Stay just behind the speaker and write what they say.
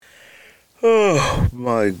Oh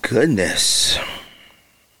my goodness.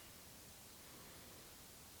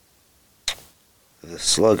 The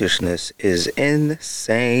sluggishness is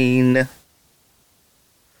insane. Let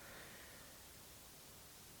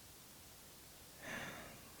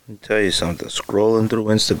me tell you something. Scrolling through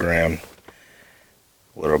Instagram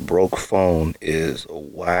with a broke phone is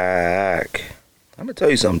whack. I'm gonna tell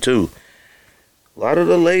you something too. A lot of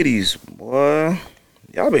the ladies, boy,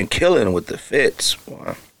 y'all been killing with the fits,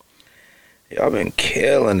 boy. Y'all been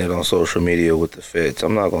killing it on social media with the fits.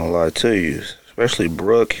 I'm not gonna lie to you. Especially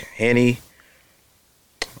Brooke, Henny,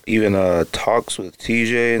 even talks with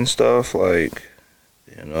TJ and stuff. Like,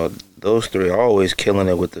 you know, those three are always killing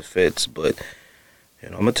it with the fits. But, you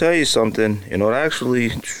know, I'm gonna tell you something. You know, actually,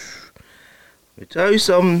 let me tell you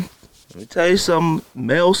something.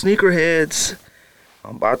 Male sneakerheads.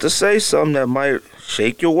 I'm about to say something that might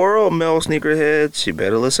shake your world, male sneakerheads. You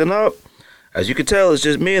better listen up. As you can tell, it's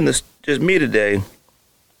just me today.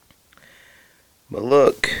 But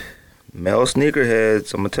look, male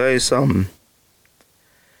sneakerheads, I'm gonna tell you something.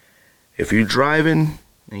 If you're driving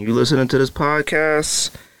and you're listening to this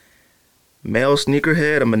podcast, male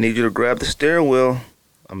sneakerhead, I'm gonna need you to grab the steering wheel.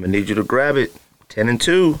 I'm gonna need you to grab it, 10 and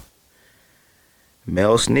 2.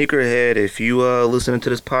 Male sneakerhead, if you listening to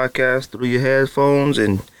this podcast through your headphones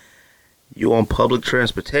and you on public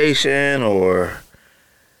transportation, or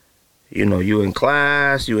you know, you in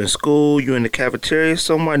class, you in school, you in the cafeteria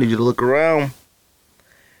somewhere, I need you to look around.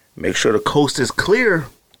 Make sure the coast is clear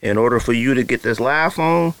in order for you to get this laugh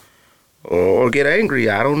on or get angry.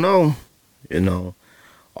 I don't know. You know,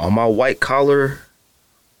 all my white collar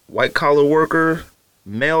worker,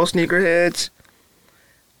 male sneakerheads,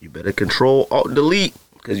 you better control alt delete,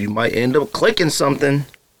 because you might end up clicking something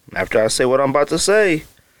after I say what I'm about to say.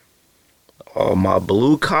 All my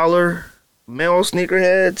blue collar male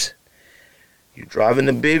sneakerheads, you driving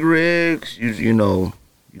the big rigs, you know,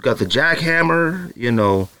 you got the jackhammer, you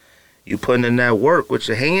know, you putting in that work with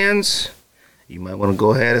your hands, you might want to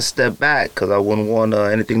go ahead and step back, because I wouldn't want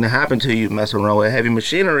anything to happen to you messing around with heavy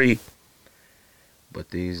machinery. But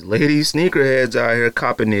these lady sneakerheads out here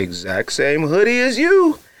copping the exact same hoodie as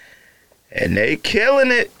you, and they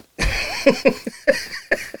killing it.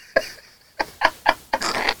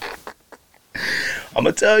 I'm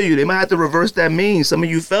gonna tell you, they might have to reverse that meme. Some of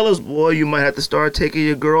you fellas, boy, you might have to start taking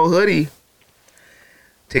your girl hoodie,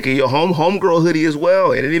 taking your homegirl hoodie as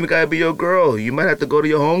well. It ain't even gotta be your girl. You might have to go to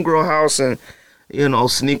your homegirl house and, you know,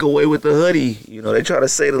 sneak away with the hoodie. You know, they try to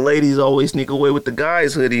say the ladies always sneak away with the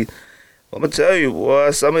guys' hoodie. I'm gonna tell you,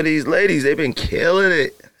 boy, some of these ladies, they've been killing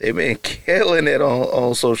it. They've been killing it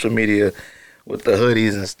on social media with the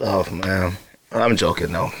hoodies and stuff, man. I'm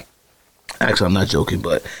joking, though. Actually, I'm not joking,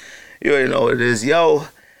 but you already know what it is. Yo,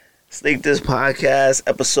 Sneak This Podcast,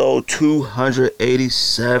 episode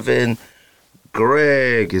 287.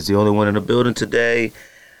 Greg is the only one in the building today.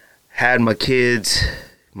 Had my kids.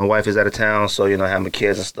 My wife is out of town, so, you know, I had my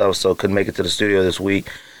kids and stuff, so couldn't make it to the studio this week.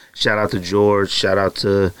 Shout out to George. Shout out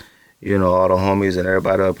to, you know, all the homies and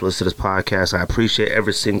everybody that listens to this podcast. I appreciate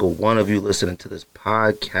every single one of you listening to this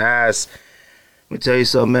podcast. Let me tell you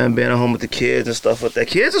something, man. Being at home with the kids and stuff like that.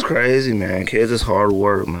 Kids is crazy, man. Kids is hard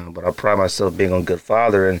work, man. But I pride myself being a good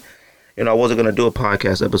father. And, you know, I wasn't going to do a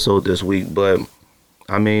podcast episode this week. But,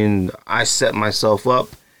 I mean, I set myself up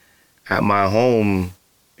at my home,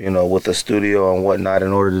 you know, with a studio and whatnot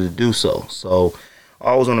in order to do so. So, I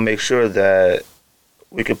always want to make sure that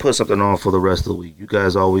we can put something on for the rest of the week. You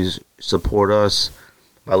guys always support us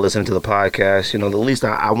by listening to the podcast. You know, the least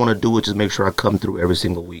I want to do is just make sure I come through every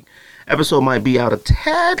single week. Episode might be out a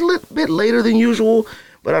tad bit later than usual,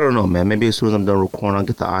 but I don't know, man. Maybe as soon as I'm done recording, I'll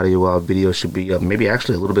get the audio out. Video should be up. Maybe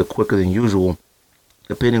actually a little bit quicker than usual,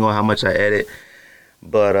 depending on how much I edit.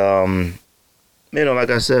 But, you know, like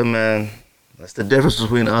I said, man, that's the difference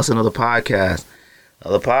between us and other podcasts.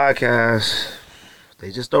 Other podcasts,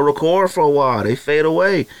 they just don't record for a while. They fade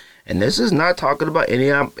away. And this is not talking about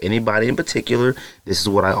anybody in particular. This is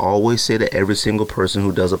what I always say to every single person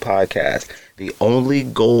who does a podcast. The only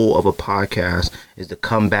goal of a podcast is to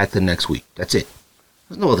come back the next week. That's it.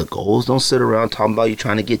 There's no other goals. Don't sit around talking about you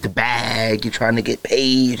trying to get the bag. You're trying to get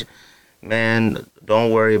paid. Man,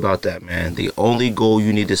 don't worry about that, man. The only goal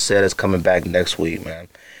you need to set is coming back next week, man.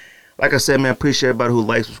 Like I said, man, appreciate everybody who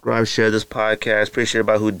likes, subscribe, share this podcast. Appreciate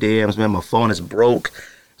everybody who DMs, man. My phone is broke.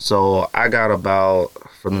 So I got about,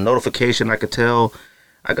 from the notification I could tell,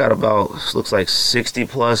 I got about, looks like 60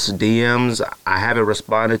 plus DMs I haven't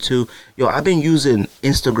responded to. Yo, I've been using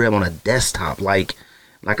Instagram on a desktop like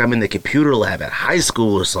I'm in the computer lab at high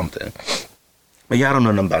school or something. But y'all don't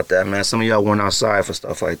know nothing about that, man. Some of y'all went outside for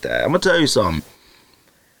stuff like that. I'm going to tell you something.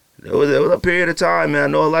 There was a period of time, man. I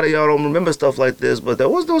know a lot of y'all don't remember stuff like this, but there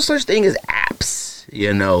was no such thing as apps,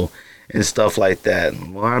 and stuff like that.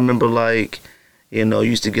 Well, I remember,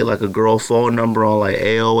 used to get like a girl phone number on like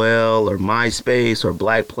AOL or MySpace or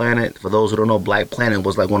Black Planet. For those who don't know, Black Planet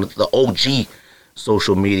was like one of the OG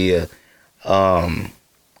social media. And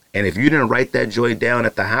if you didn't write that joint down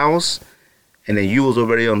at the house, and then you was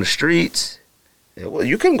already on the streets,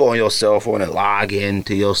 you couldn't go on your cell phone and log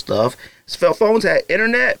into your stuff. Cell phones had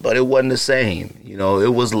internet, but it wasn't the same.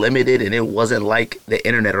 It was limited, and it wasn't like the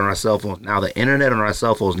internet on our cell phones. Now, the internet on our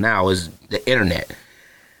cell phones now is the internet.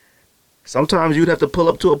 Sometimes you'd have to pull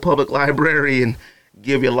up to a public library and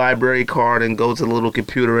give your library card and go to the little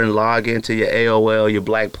computer and log into your AOL, your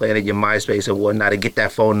Black Planet, your MySpace and whatnot and get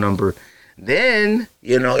that phone number. Then,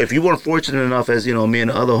 if you weren't fortunate enough as, me and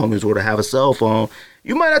the other homies were to have a cell phone,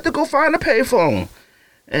 you might have to go find a payphone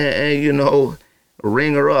and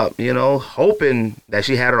ring her up, hoping that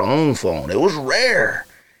she had her own phone. It was rare.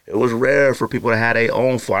 It was rare for people to have their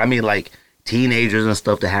own phone. I mean, like teenagers and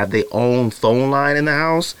stuff to have their own phone line in the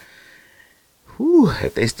house. Whew,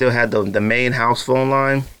 if they still had the main house phone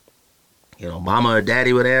line, mama or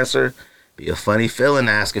daddy would answer. Be a funny feeling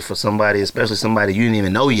asking for somebody, especially somebody you didn't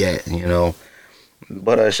even know yet,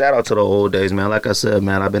 But shout out to the old days, man. Like I said,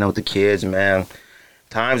 man, I've been out with the kids, man.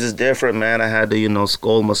 Times is different, man. I had to,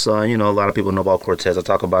 scold my son. A lot of people know about Cortez. I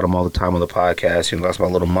talk about him all the time on the podcast. That's my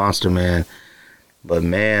little monster, man. But,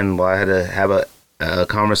 man, I had to have a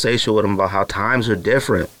conversation with him about how times are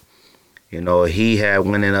different. He had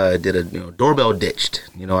went and did a doorbell ditched,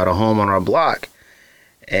 at a home on our block.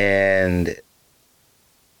 And,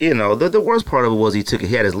 the worst part of it was he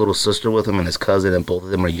had his little sister with him and his cousin, and both of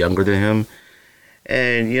them are younger than him.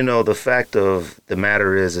 And, the fact of the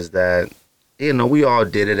matter is that, we all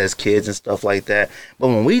did it as kids and stuff like that. But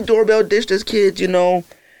when we doorbell ditched as kids,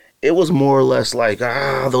 it was more or less like,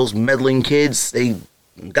 those meddling kids, they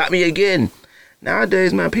got me again.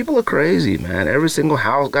 Nowadays, man, people are crazy, man. Every single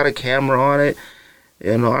house got a camera on it. I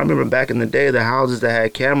remember back in the day, the houses that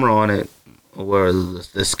had camera on it were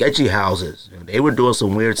the sketchy houses. They were doing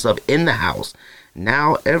some weird stuff in the house.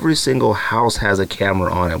 Now, every single house has a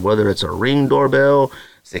camera on it, whether it's a Ring doorbell,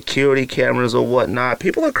 security cameras, or whatnot.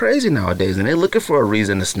 People are crazy nowadays, and they're looking for a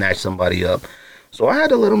reason to snatch somebody up. So I had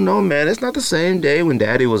to let them know, man, it's not the same day when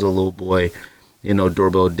Daddy was a little boy.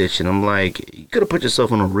 Doorbell ditching. I'm like, you could have put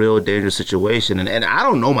yourself in a real dangerous situation. And I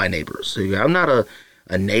don't know my neighbors. I'm not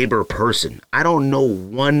a neighbor person. I don't know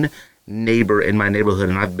one neighbor in my neighborhood,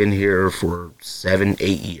 and I've been here for 7-8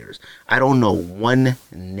 years. I don't know one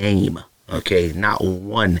name, okay? Not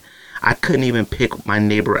one. I couldn't even pick my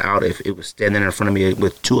neighbor out if it was standing in front of me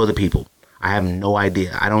with two other people. I have no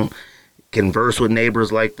idea. I don't converse with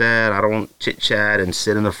neighbors like that. I don't chit-chat and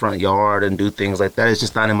sit in the front yard and do things like that. It's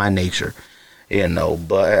just not in my nature.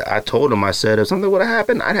 But I told him, I said, if something would have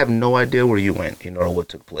happened, I'd have no idea where you went, or what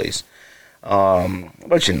took place.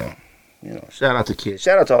 But, shout out to kids.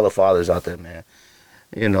 Shout out to all the fathers out there, man,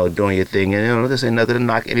 doing your thing. And, this ain't nothing to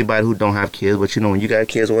knock anybody who don't have kids. But, when you got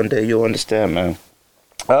kids one day, you'll understand, man.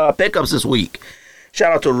 Pickups this week.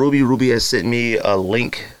 Shout out to Ruby. Ruby has sent me a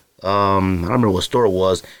link. I don't remember what store it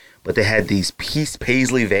was, but they had these Peace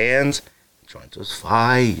Paisley Vans. Joint was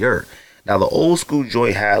fire. Now, the old school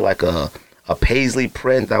joint had like a paisley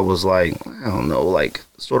print that was like, I don't know, like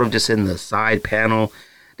sort of just in the side panel.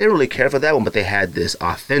 They didn't really care for that one, but they had this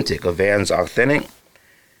authentic, a Vans authentic.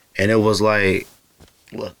 And it was like,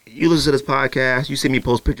 look, you listen to this podcast, you see me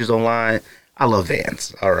post pictures online. I love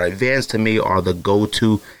Vans. All right. Vans to me are the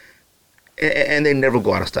go-to, and they never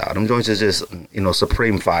go out of style. Them joints is just,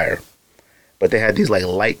 supreme fire. But they had these like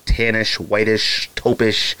light tannish, whitish,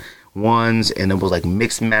 taupish ones, and it was like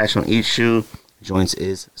mixed match on each shoe. Joints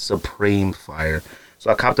is supreme fire. So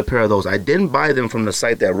I copped a pair of those. I didn't buy them from the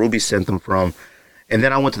site that Ruby sent them from. And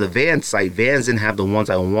then I went to the Vans site. Vans didn't have the ones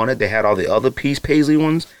I wanted. They had all the other Peace Paisley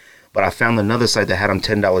ones. But I found another site that had them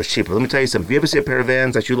 $10 cheaper. Let me tell you something. If you ever see a pair of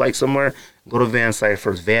Vans that you like somewhere, go to Vans site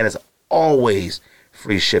first. Van is always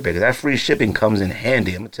free shipping. That free shipping comes in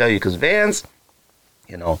handy. I'm going to tell you, because Vans,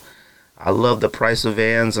 I love the price of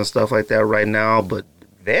Vans and stuff like that right now. But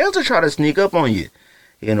Vans are trying to sneak up on you.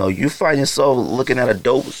 You find yourself looking at a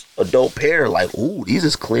dope pair, like, ooh, these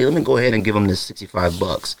is clean. Let me go ahead and give them this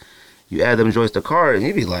 $65. You add them joints to cart, and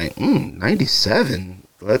you be like, 97.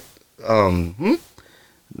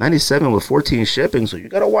 97 with 14 shipping, so you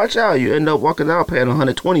gotta watch out. You end up walking out paying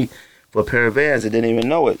 $120 for a pair of Vans and didn't even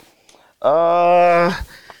know it. Got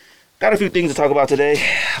a few things to talk about today.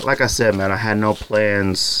 Like I said, man, I had no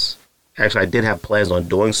plans. Actually, I did have plans on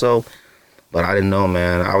doing so. But I didn't know,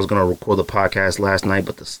 man. I was going to record the podcast last night,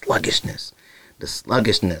 but the sluggishness the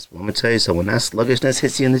sluggishness. Well, I'm going to tell you something. When that sluggishness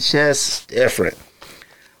hits you in the chest, it's different.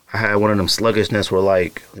 I had one of them sluggishness where,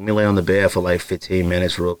 like, let me lay on the bed for, like, 15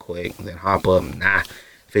 minutes real quick, and then hop up.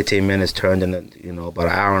 15 minutes turned into, about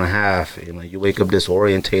an hour and a half. You wake up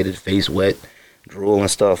disorientated, face wet, drool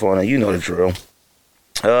and stuff on it. You know the drill.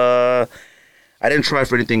 I didn't try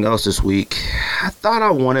for anything else this week. I thought I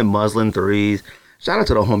wanted muslin threes. Shout out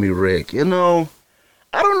to the homie Rick.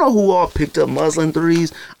 I don't know who all picked up muslin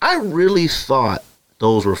threes. I really thought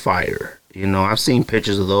those were fire. I've seen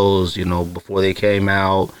pictures of those, before they came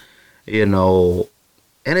out, and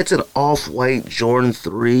it's an off-white Jordan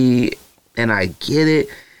 3, and I get it.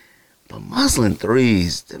 But muslin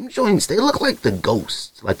threes, them joints, they look like the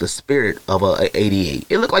ghost, like the spirit of a 88.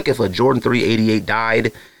 It looked like if a Jordan 3 88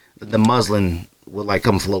 died, the muslin would like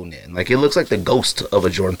come floating in. Like it looks like the ghost of a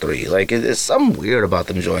Jordan 3. Like it's something weird about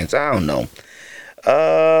them joints. I don't know.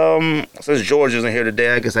 Since George isn't here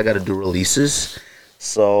today, I guess I got to do releases.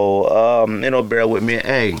 So, bear with me.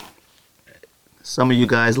 Hey, some of you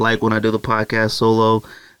guys like when I do the podcast solo.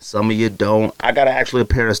 Some of you don't. I got actually a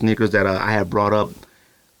pair of sneakers that I had brought up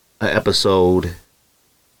an episode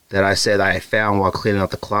that I said I found while cleaning out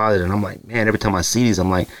the closet. And I'm like, man, every time I see these, I'm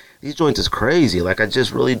like, these joints is crazy. Like, I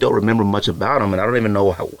just really don't remember much about them. And I don't even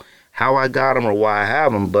know how I got them or why I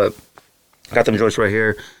have them. But I got them joints right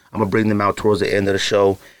here. I'm going to bring them out towards the end of the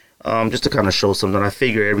show. Just to kind of show something. I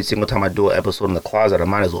figure every single time I do an episode in the closet, I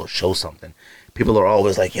might as well show something. People are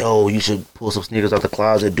always like, yo, you should pull some sneakers out the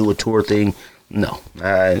closet, do a tour thing. No,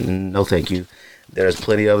 no thank you. There's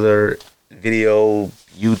plenty of other video,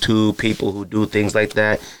 YouTube people who do things like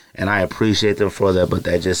that, and I appreciate them for that, but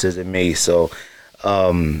that just isn't me. So,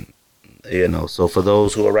 so for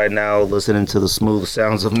those who are right now listening to the smooth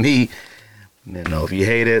sounds of me, if you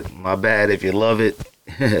hate it, my bad. If you love it,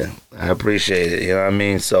 I appreciate it. You know what I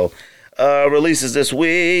mean? So, releases this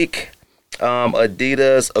week.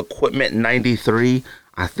 Adidas Equipment 93.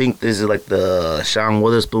 I think this is like the Sean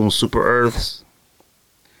Witherspoon Super Earths.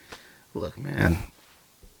 Look, man.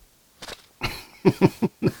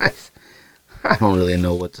 Nice. I don't really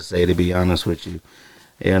know what to say, to be honest with you.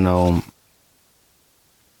 If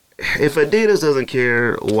Adidas doesn't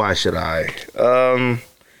care, why should I?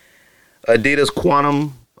 Adidas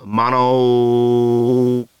Quantum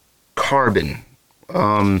Mono Carbon.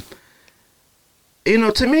 To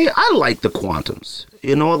me, I like the Quantums.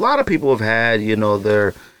 A lot of people have had,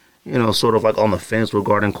 their, sort of like on the fence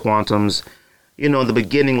regarding Quantums. In the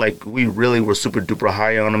beginning, like, we really were super duper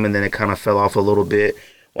high on them, and then it kind of fell off a little bit.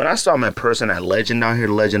 When I saw them in person at Legend out here,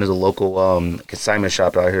 Legend is a local consignment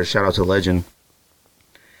shop out here. Shout out to Legend.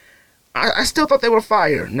 I still thought they were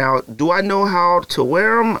fire. Now, do I know how to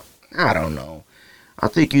wear them? I don't know. I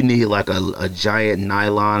think you need like a giant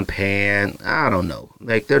nylon pant. I don't know.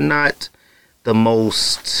 Like, they're not the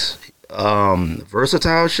most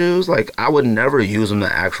versatile shoes. Like, I would never use them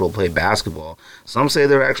to actually play basketball. Some say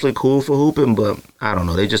they're actually cool for hooping, but I don't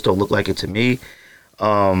know. They just don't look like it to me.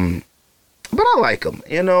 But I like them.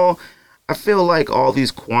 I feel like all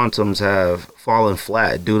these Quantums have fallen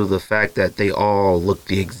flat due to the fact that they all look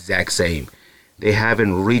the exact same. They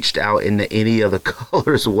haven't reached out into any other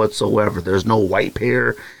colors whatsoever. There's no white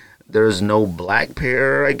pair. There's no black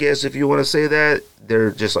pair, I guess, if you want to say that.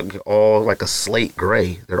 They're just like all like a slate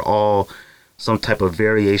gray. They're all some type of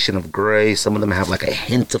variation of gray. Some of them have like a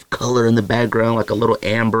hint of color in the background, like a little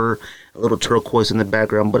amber, a little turquoise in the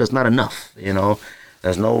background, but it's not enough,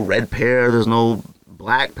 There's no red pair. There's no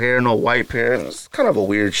black pair, no white pair. It's kind of a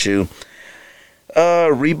weird shoe.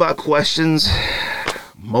 Reebok questions.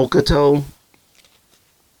 Mocha toe.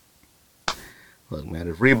 Look, man,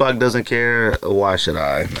 if Reebok doesn't care, why should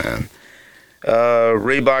I, man?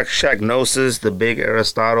 Reebok Shaqnosis, the big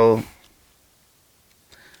Aristotle.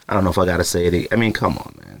 I don't know if I gotta say it. I mean, come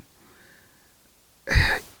on, man.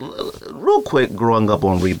 Real quick, growing up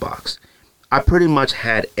on Reeboks, I pretty much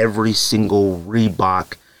had every single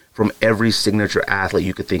Reebok from every signature athlete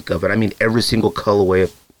you could think of. And I mean every single colorway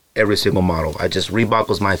of every single model. Reebok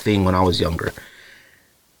was my thing when I was younger.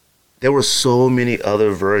 There were so many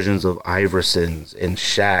other versions of Iversons and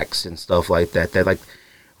Shaqs and stuff like that like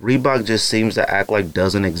Reebok just seems to act like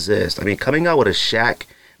doesn't exist. I mean, coming out with a Shaq,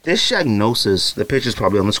 this Shaqnosis, the picture's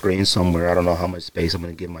probably on the screen somewhere. I don't know how much space I'm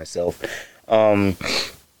going to give myself.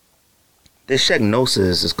 This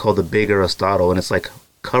Shaqnosis is called the Big Aristotle, and it's like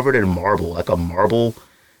covered in marble, like a marble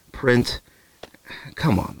print.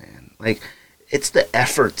 Come on, man. Like, it's the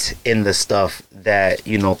effort in the stuff that,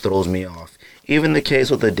 throws me off. Even the case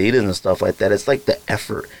with Adidas and stuff like that, it's like the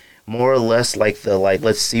effort. More or less like the,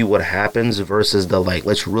 let's see what happens versus the,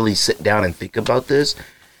 let's really sit down and think about this.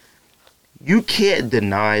 you can't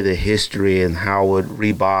deny the history and how it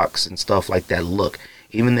Reeboks and stuff like that look.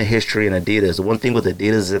 Even the history in Adidas. The one thing with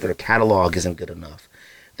Adidas is that their catalog isn't good enough.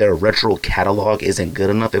 Their retro catalog isn't good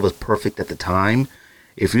enough. It was perfect at the time.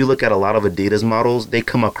 If you look at a lot of Adidas models, they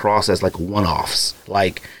come across as like one-offs.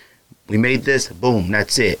 Like, we made this, boom,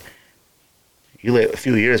 that's it. You let a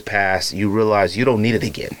few years pass, you realize you don't need it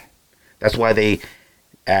again. That's why they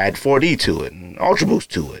add 4D to it and Ultra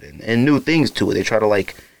Boost to it and new things to it. They try to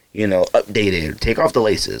update it, take off the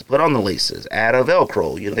laces, put on the laces, add a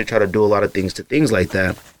Velcro. They try to do a lot of things to things like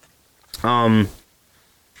that.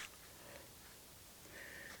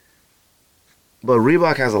 But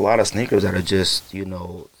Reebok has a lot of sneakers that are just,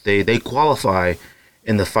 they qualify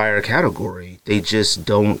in the fire category. They just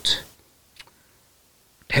don't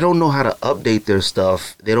know how to update their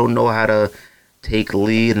stuff. They don't know how to take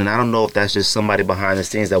lead, and I don't know if that's just somebody behind the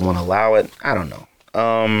scenes that won't allow it. I don't know.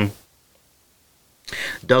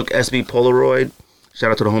 Dunk SB Polaroid. Shout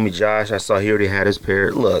out to the homie Josh. I saw he already had his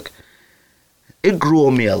pair. Look, it grew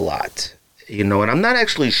on me a lot, and I'm not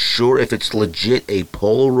actually sure if it's legit a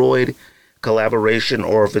Polaroid collaboration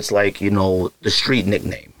or if it's like, the street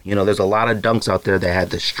nickname. There's a lot of dunks out there that had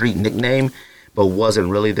the street nickname, but wasn't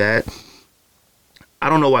really that. I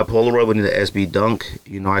don't know why Polaroid would need an SB Dunk.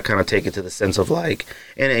 I kind of take it to the sense of like,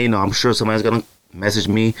 and I'm sure somebody's going to message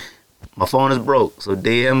me. My phone is broke, so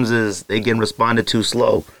DMs they getting responded too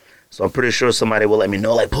slow. So I'm pretty sure somebody will let me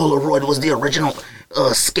know, like, Polaroid was the original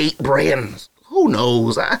skate brand. Who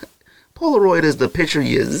knows? Polaroid is the picture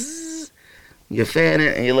you fan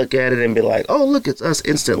it and you look at it and be like, oh, look, it's us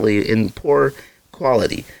instantly in poor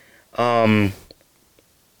quality.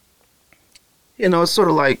 It's sort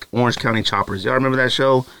of like Orange County Choppers. Y'all remember that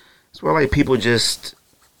show? It's where like people just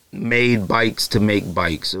made bikes to make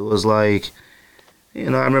bikes. It was like, I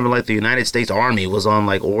remember like the United States Army was on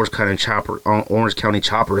like Orange County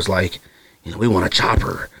Choppers. Like, we want a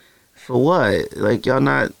chopper. For what? Like, y'all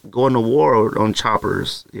not going to war on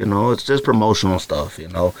choppers. It's just promotional stuff.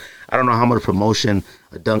 I don't know how much promotion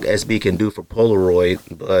a Dunk SB can do for Polaroid,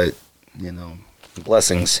 but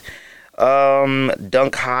blessings.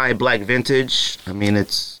 Dunk High Black Vintage. I mean,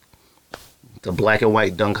 it's a black and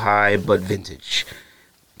white Dunk High, but vintage.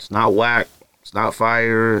 It's not whack. It's not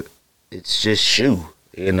fire. It's just shoe.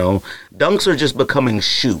 Dunks are just becoming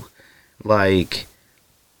shoe. Like,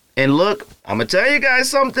 and look, I'm gonna tell you guys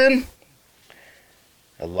something.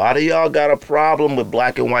 A lot of y'all got a problem with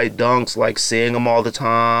black and white dunks, like seeing them all the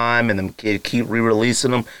time and them keep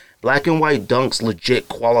re-releasing them. Black and white dunks legit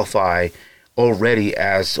qualify already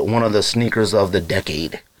as one of the sneakers of the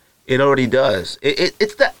decade. It already does.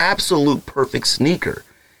 It's the absolute perfect sneaker.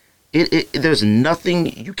 There's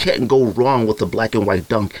nothing, you can't go wrong with the black and white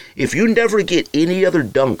dunk. If you never get any other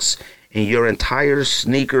dunks in your entire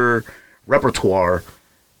sneaker repertoire,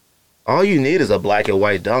 all you need is a black and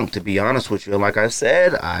white dunk, to be honest with you. And like I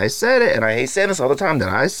said it, and I hate saying this all the time that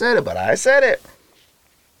I said it, but I said it.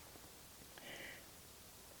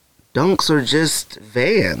 Dunks are just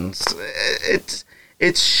Vans.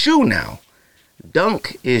 It's shoe now.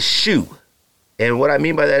 Dunk is shoe. And what I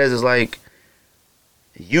mean by that is like,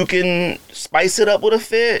 you can spice it up with a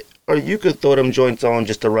fit, or you could throw them joints on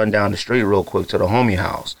just to run down the street real quick to the homie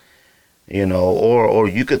house. Or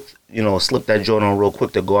you could, slip that joint on real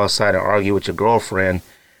quick to go outside and argue with your girlfriend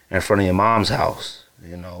in front of your mom's house.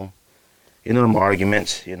 Them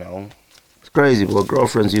arguments, It's crazy, but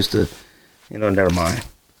girlfriends used to, never mind.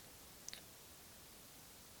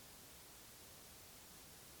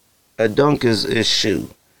 A dunk is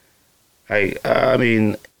shoe. I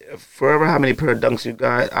mean, forever how many pair of dunks you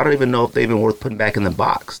got, I don't even know if they're even worth putting back in the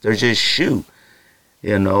box. They're just shoe.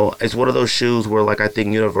 It's one of those shoes where, like, I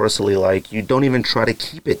think universally, like, you don't even try to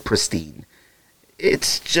keep it pristine.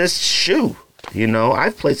 It's just shoe.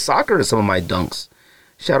 I've played soccer in some of my dunks.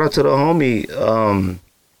 Shout out to the homie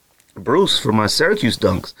Bruce for my Syracuse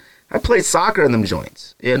dunks. I played soccer in them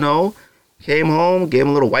joints. Came home, gave him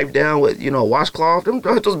a little wipe down with, a washcloth. Them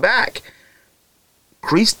joints was back.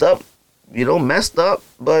 Creased up, messed up,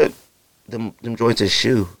 but them joints is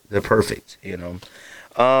shoe. They're perfect,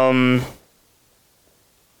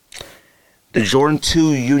 The Jordan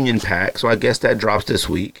 2 Union Pack, so I guess that drops this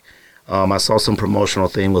week. I saw some promotional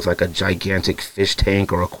thing with like a gigantic fish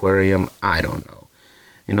tank or aquarium. I don't know.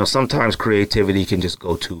 Sometimes creativity can just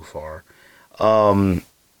go too far. I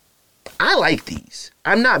like these.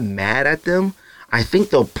 I'm not mad at them. I think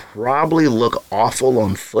they'll probably look awful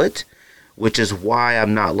on foot, which is why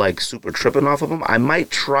I'm not like super tripping off of them. I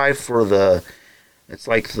might try for it's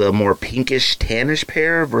like the more pinkish, tannish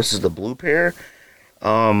pair versus the blue pair.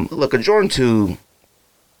 Look, a Jordan 2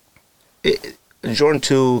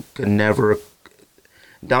 could never,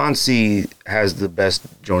 Don C has the best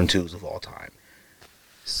Jordan 2s of all time.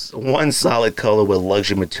 One solid color with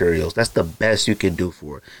luxury materials. That's the best you can do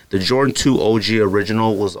for it. The Jordan 2 OG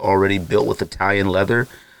original was already built with Italian leather,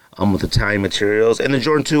 with Italian materials, and the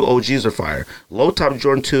Jordan 2 OGs are fire. Low top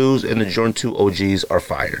Jordan 2s and the Jordan 2 OGs are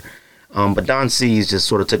fire. But Don C's just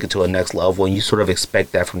sort of took it to a next level, and you sort of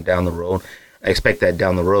expect that from down the road. I expect that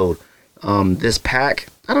down the road. This pack,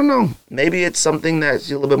 I don't know. Maybe it's something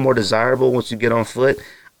that's a little bit more desirable once you get on foot.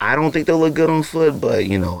 I don't think they'll look good on foot, but,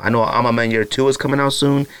 you know, I know I'm a Man Year 2 is coming out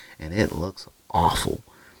soon, and it looks awful.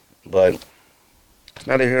 But it's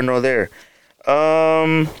neither here nor there.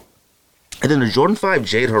 And then the Jordan 5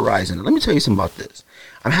 Jade Horizon. Let me tell you something about this.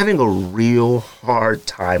 I'm having a real hard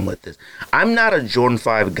time with this. I'm not a Jordan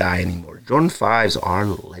 5 guy anymore. Jordan 5s are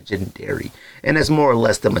legendary. And it's more or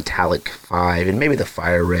less the metallic 5 and maybe the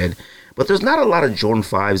fire red. But there's not a lot of Jordan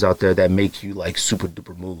 5s out there that make you like super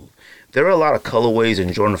duper move. There are a lot of colorways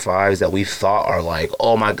in Jordan 5s that we thought are like,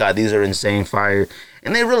 oh my God, these are insane fire.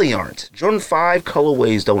 And they really aren't. Jordan 5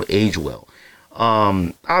 colorways don't age well.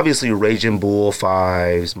 Obviously Raging Bull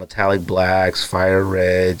 5s, metallic blacks, fire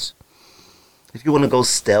reds. If you want to go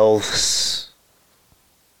stealths,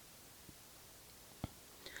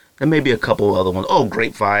 there may be a couple other ones. Oh,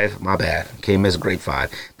 Grape 5, my bad. Okay, miss Grape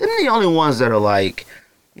 5. Them are the only ones that are like,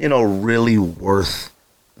 you know, really worth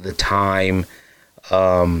the time.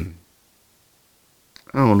 I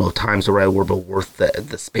don't know if time's the right word, but worth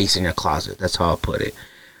the space in your closet. That's how I'll put it.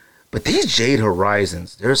 But these Jade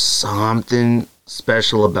Horizons, there's something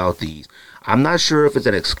special about these. I'm not sure if it's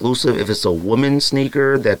an exclusive, if it's a women's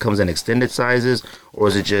sneaker that comes in extended sizes, or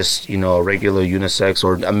is it just, you know, a regular unisex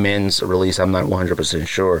or a men's release. I'm not 100%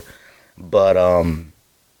 sure. But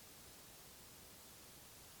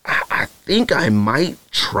I think I might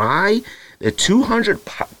try. The 200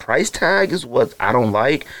 price tag is what I don't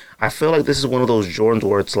like. I feel like this is one of those Jordans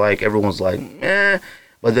where it's like everyone's like, eh,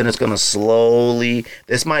 but then it's going to slowly.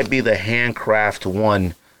 This might be the handcraft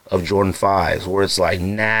one of Jordan 5s where it's like,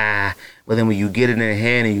 nah. But then when you get it in your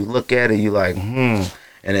hand and you look at it, you're like, and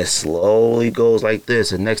it slowly goes like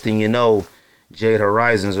this. And next thing you know, Jade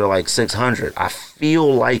Horizons are like 600. I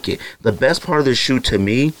feel like it. The best part of the shoe to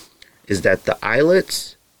me is that the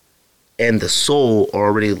eyelets and the sole are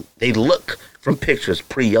already, they look from pictures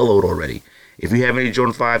pre-yellowed already. If you have any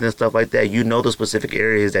Jordan 5s and stuff like that, you know the specific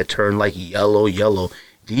areas that turn like yellow.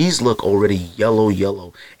 These look already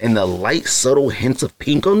yellow. And the light, subtle hints of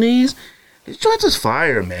pink on these joints is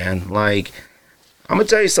fire, man. Like, I'm going to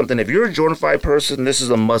tell you something. If you're a Jordan 5 person, this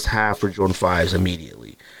is a must-have for Jordan 5s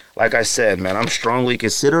immediately. Like I said, man, I'm strongly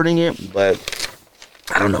considering it, but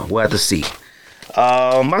I don't know. We'll have to see.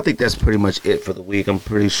 I think that's pretty much it for the week. I'm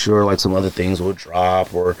pretty sure like some other things will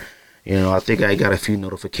drop, or, you know, I think I got a few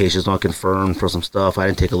notifications on confirmed for some stuff. I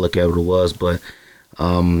didn't take a look at what it was, but,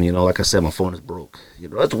 you know, like I said, my phone is broke. You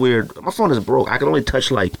know, that's weird. My phone is broke. I can only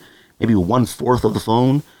touch like maybe 1/4 of the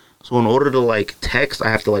phone. So in order to like text,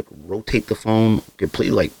 I have to like rotate the phone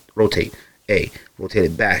completely, like rotate A, rotate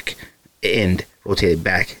it back, end, rotate it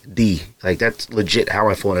back, D. Like that's legit how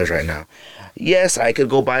my phone is right now. Yes, I could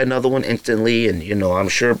go buy another one instantly, and you know, I'm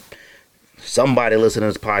sure somebody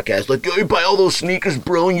listening to this podcast like, yo, you buy all those sneakers,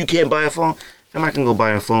 bro, and you can't buy a phone. I'm not gonna go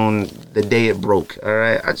buy a phone the day it broke. All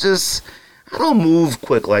right, I don't move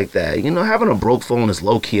quick like that. You know, having a broke phone is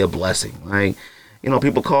low key a blessing. Like, you know,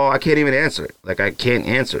 people call, I can't even answer it. Like, I can't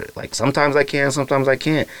answer it. Like, sometimes I can, sometimes I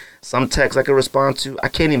can't. Some texts I can respond to, I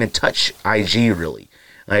can't even touch IG, really.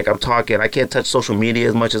 Like, I'm talking, I can't touch social media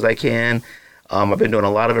as much as I can. I've been doing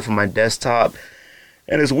a lot of it from my desktop.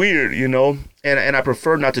 And it's weird, you know. And I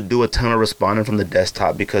prefer not to do a ton of responding from the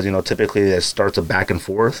desktop because, you know, typically it starts a back and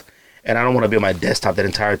forth. And I don't want to be on my desktop that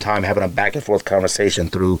entire time having a back and forth conversation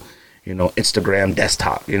through, you know, Instagram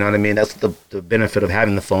desktop. You know what I mean? That's the benefit of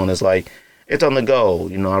having the phone is like, it's on the go.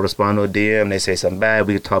 You know, I respond to a DM, they say something bad,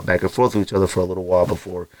 we talk back and forth with each other for a little while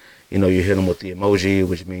before, you know, you hit them with the emoji,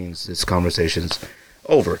 which means this conversation's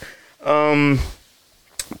over.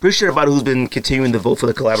 Appreciate everybody who's been continuing to vote for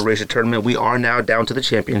the collaboration tournament. We are now down to the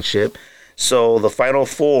championship. So the final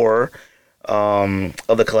four of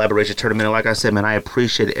the collaboration tournament, and like I said, man, I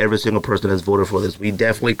appreciate every single person that's voted for this. We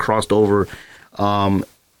definitely crossed over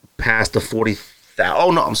past the 40,000.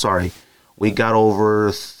 Oh, no, I'm sorry. We got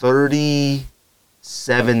over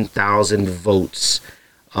 37,000 votes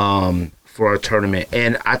for our tournament.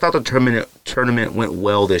 And I thought the tournament went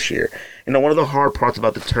well this year. You know, one of the hard parts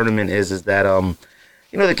about the tournament is that,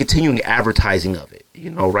 you know, the continuing advertising of it. You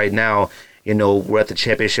know, right now, you know, we're at the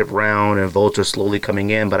championship round and votes are slowly coming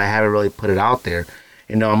in, but I haven't really put it out there.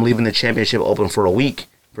 You know, I'm leaving the championship open for a week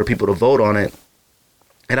for people to vote on it.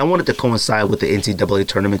 And I wanted to coincide with the NCAA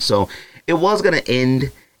tournament, so it was going to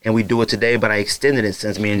end, and we do it today, but I extended it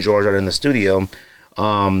since me and George are in the studio.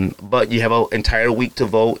 But you have an entire week to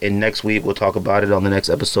vote, and next week we'll talk about it on the next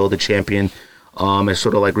episode, the champion, and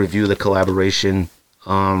sort of like review the collaboration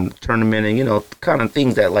tournament and, you know, kind of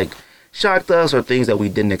things that like shocked us or things that we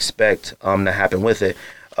didn't expect to happen with it.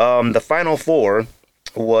 The final four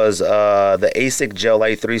was the ASIC Gel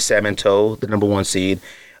Light 3 Salmon Toe, the number 1 seed,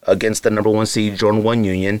 against the number 1 seed Jordan 1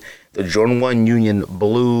 Union. The Jordan 1 Union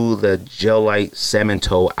blew the Gel Light Salmon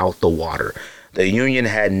Toe out the water. The Union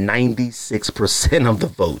had 96% of the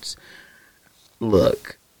votes.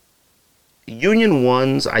 Look, Union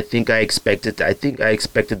ones, I think I expected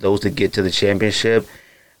those to get to the championship.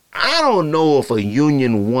 I don't know if a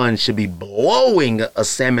Union 1 should be blowing a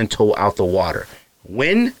salmon toe out the water.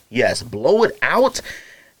 Win? Yes. Blow it out?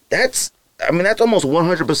 That's almost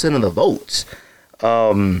 100% of the votes.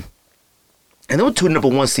 And there were two number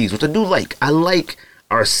 1 seeds, which I do like. I like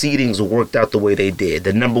our seedings worked out the way they did.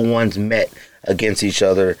 The number 1s met against each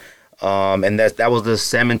other. And that was the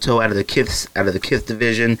salmon toe out of the Kith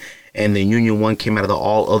division, and the Union 1 came out of the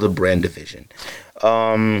all other brand division.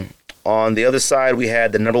 On the other side, we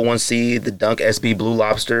had the number 1 seed, the Dunk SB Blue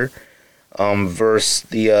Lobster, versus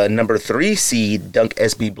the number 3 seed, Dunk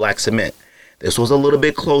SB Black Cement. This was a little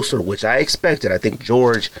bit closer, which I expected. I think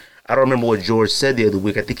George, I don't remember what George said the other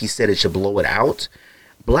week. I think he said it should blow it out.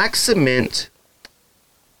 Black Cement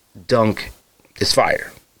Dunk is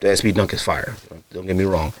fire. The SB Dunk is fire. Don't get me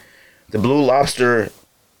wrong. The Blue Lobster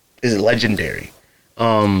is legendary.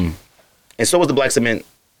 And so was the Black Cement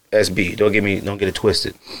SB. Don't get it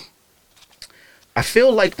twisted. I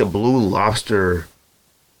feel like the Blue Lobster,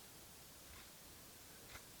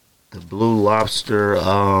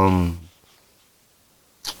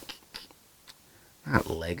 not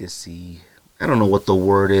legacy. I don't know what the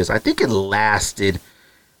word is. I think it lasted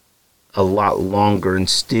a lot longer and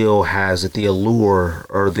still has the allure,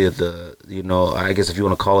 or the I guess if you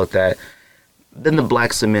want to call it that, than the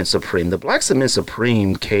Black Cement Supreme. The Black Cement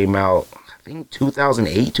Supreme came out, I think,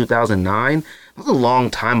 2008, 2009. That was a long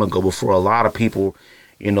time ago, before a lot of people,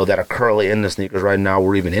 that are currently in the sneakers right now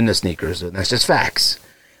were even in the sneakers. And that's just facts.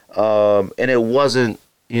 And it wasn't,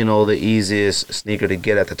 the easiest sneaker to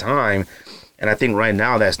get at the time. And I think right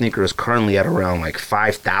now that sneaker is currently at around like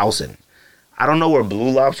 5,000. I don't know where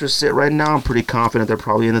Blue Lobsters sit right now. I'm pretty confident they're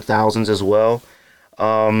probably in the thousands as well.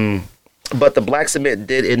 But the Black Cement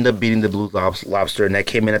did end up beating the Blue Lobster, and that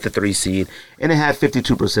came in at the 3 seed, and it had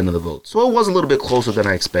 52% of the vote. So it was a little bit closer than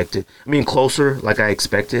I expected. Closer like I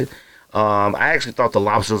expected. I actually thought the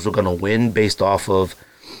Lobsters were going to win based off of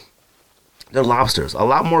their lobsters. A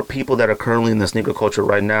lot more people that are currently in the sneaker culture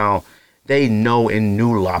right now, they know and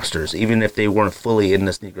knew Lobsters, even if they weren't fully in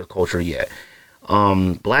the sneaker culture yet.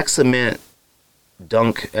 Black Cement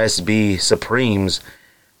Dunk SB Supremes,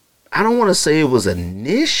 I don't want to say it was a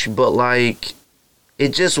niche, but like,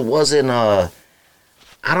 it just wasn't I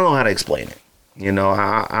don't know how to explain it.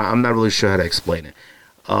 I'm not really sure how to explain it.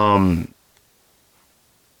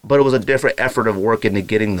 But it was a different effort of work into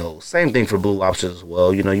getting those. Same thing for Blue Lobsters as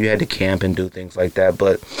well. You had to camp and do things like that.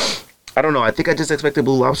 But I don't know. I think I just expected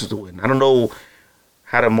Blue Lobsters to win. I don't know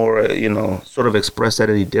how to more, sort of express that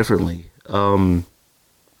any differently.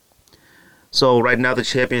 So right now the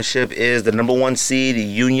championship is the number 1 seed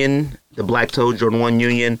Union, the Black Toe Jordan 1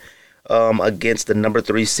 Union, against the number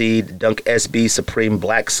 3 seed Dunk SB Supreme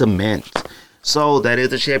Black Cement. So that is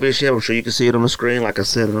the championship. I'm sure you can see it on the screen. Like I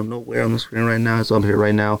said, I don't know where on the screen right now. So I'm here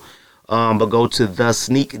right now. But go to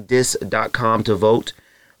thesneakdis.com to vote.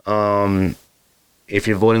 If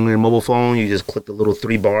you're voting on your mobile phone, you just click the little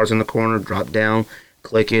 3 bars in the corner, drop down,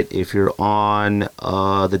 click it. If you're on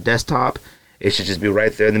the desktop, it should just be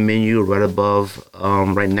right there in the menu, right above,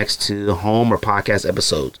 right next to home or podcast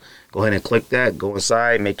episodes. Go ahead and click that. Go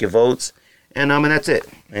inside, make your votes, and that's it.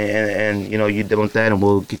 And you done with that, and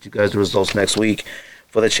we'll get you guys the results next week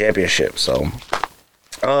for the championship. So,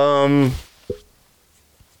 I'm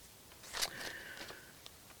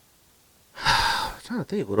trying to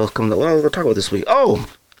think what else comes up. What else we're talking about this week? Oh,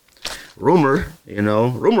 rumor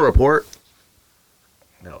report.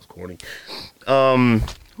 That was corny. What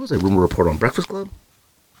was that rumor report on Breakfast Club?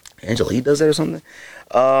 Angela E does that or something.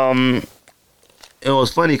 It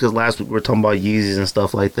was funny because last week we were talking about Yeezys and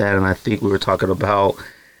stuff like that, and I think we were talking about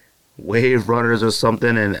Wave Runners or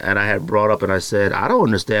something, and I had brought up and I said, I don't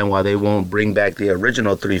understand why they won't bring back the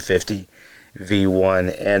original 350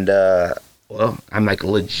 V1. And, I'm like,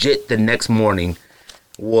 legit the next morning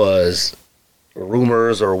was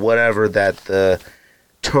rumors or whatever that the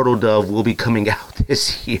Turtle Dove will be coming out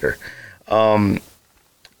this year.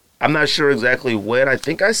 I'm not sure exactly when. I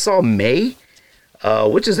think I saw May.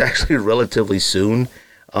 which is actually relatively soon.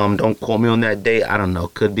 Don't quote me on that date. I don't know.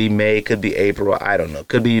 Could be May, could be April. I don't know.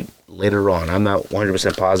 Could be later on. I'm not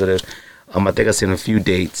 100% positive. I think I've seen a few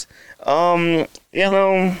dates. I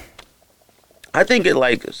think it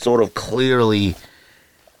like sort of clearly,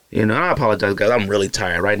 and I apologize, guys. I'm really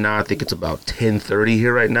tired right now. I think it's about 10:30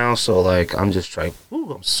 here right now. So like, I'm just trying.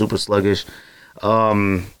 I'm super sluggish.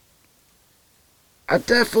 I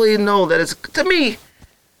definitely know that it's, to me,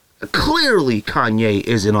 clearly Kanye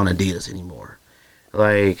isn't on Adidas anymore.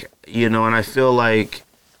 Like, and I feel like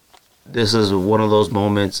this is one of those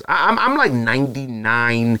moments. I'm like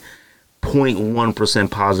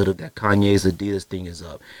 99.1% positive that Kanye's Adidas thing is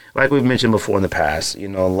up. Like we've mentioned before in the past,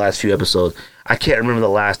 in the last few episodes, I can't remember the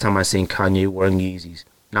last time I seen Kanye wearing Yeezys.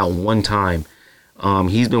 Not one time.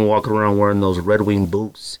 He's been walking around wearing those Red Wing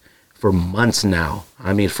boots for months now.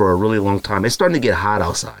 I mean, for a really long time. It's starting to get hot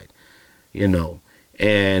outside,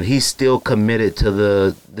 and he's still committed to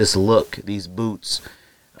this look, these boots.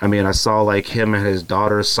 I mean, I saw like him at his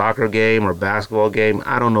daughter's soccer game or basketball game.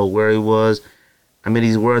 I don't know where he was. I mean,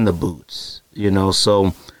 he's wearing the boots,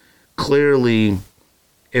 so clearly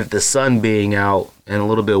if the sun being out and a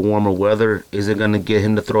little bit warmer weather isn't going to get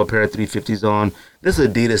him to throw a pair of 350s on, this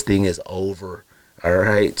Adidas thing is over, all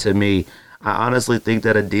right, to me. I honestly think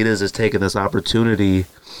that Adidas is taking this opportunity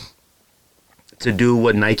to do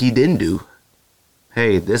what Nike didn't do.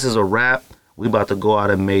 Hey, this is a wrap. We about to go out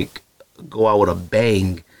with a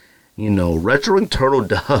bang. Retroing turtle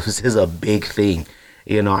doves is a big thing.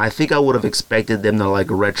 I think I would have expected them to like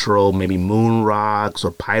retro maybe Moon Rocks or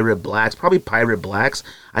Pirate Blacks. Probably Pirate Blacks.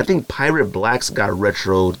 I think Pirate Blacks got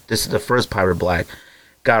retroed. This is the first Pirate Black.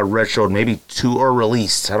 Got retroed maybe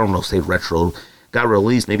released. I don't know, say retroed. Got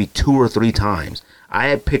released maybe 2 or 3 times. I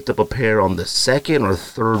had picked up a pair on the second or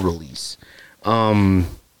third release. I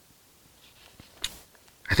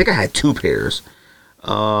think I had 2 pairs.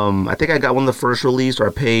 I think I got one the first release, or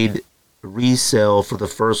I paid resale for the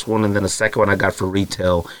first one, and then the second one I got for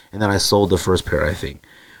retail, and then I sold the first pair, I think.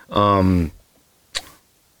 And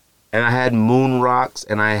I had Moon Rocks,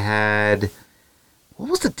 and I had, what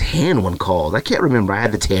was the tan one called? I can't remember. I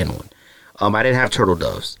had the tan one. I didn't have Turtle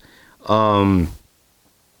Doves.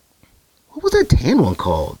 What was that tan one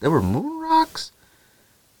called? There were Moon Rocks?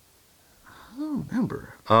 I don't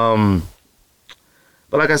remember.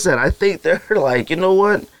 But like I said, I think they're like, you know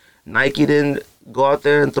what? Nike didn't go out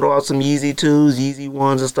there and throw out some Yeezy 2s, Yeezy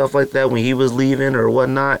 1s and stuff like that when he was leaving or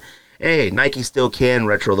whatnot. Hey, Nike still can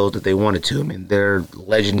retro those if they wanted to. I mean, they're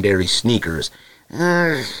legendary sneakers.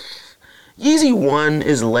 Yeezy 1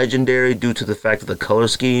 is legendary due to the fact of the color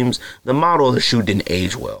schemes. The model of the shoe didn't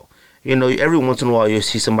age well. Every once in a while you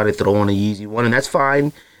see somebody throw on a Yeezy 1, and that's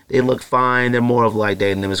fine. They look fine. They're more of like,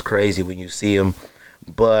 them is crazy when you see them.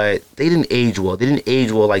 But they didn't age well. They didn't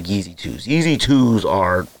age well like Yeezy 2s. Yeezy 2s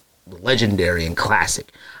are legendary and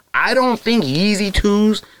classic. I don't think Yeezy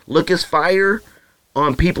 2s look as fire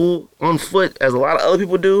on people on foot as a lot of other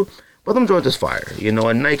people do, but them joints is fire,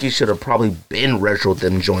 and Nike should have probably been retroed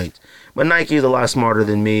them joints. But Nike is a lot smarter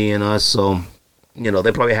than me and us, so,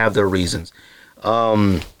 they probably have their reasons.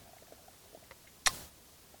 Will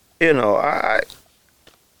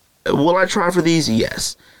I try for these?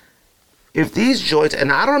 Yes. If these joints, and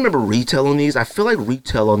I don't remember retail on these, I feel like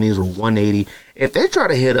retail on these were $180. If they try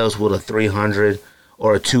to hit us with a $300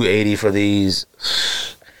 or a $280 for these,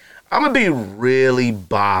 I'm going to be really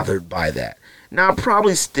bothered by that. Now, I'll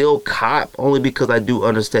probably still cop, only because I do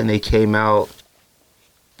understand they came out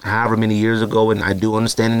however many years ago, and I do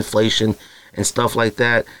understand inflation and stuff like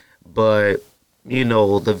that. But,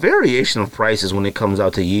 the variation of prices when it comes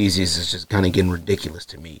out to Yeezys is just kind of getting ridiculous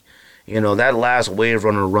to me. That last Wave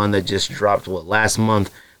Runner run that just dropped, last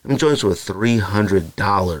month, them joints were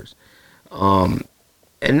 $300.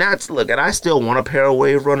 And that's, and I still want a pair of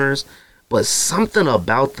Wave Runners, but something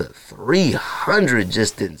about the 300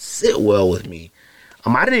 just didn't sit well with me.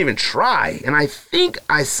 I didn't even try, and I think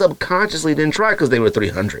I subconsciously didn't try because they were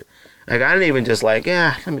 300. Like, I didn't even just let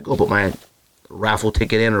me go put my raffle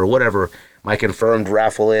ticket in or whatever, my confirmed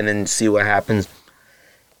raffle in and see what happens.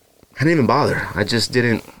 I didn't even bother. I just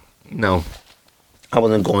didn't. No, I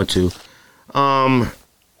wasn't going to. I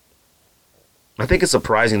think it's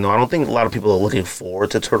surprising, though. I don't think a lot of people are looking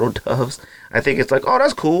forward to Turtle Doves. I think it's like, oh,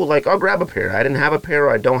 that's cool. Like, I'll grab a pair. I didn't have a pair,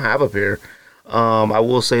 or I don't have a pair. I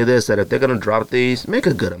will say this, that if they're going to drop these, make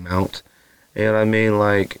a good amount. You know what I mean?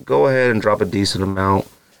 Like, go ahead and drop a decent amount.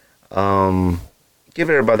 Give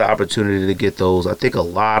everybody the opportunity to get those. I think a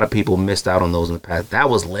lot of people missed out on those in the past. That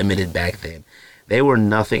was limited back then. They were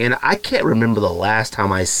nothing. And I can't remember the last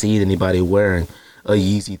time I seen anybody wearing a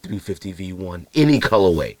Yeezy 350 V1, any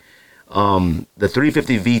colorway. The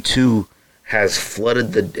 350 V2 has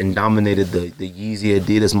flooded and dominated the Yeezy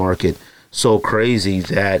Adidas market so crazy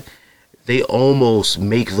that they almost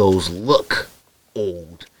make those look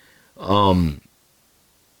old.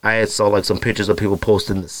 I had saw like some pictures of people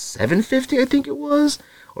posting the 750, I think it was,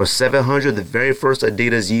 or 700, the very first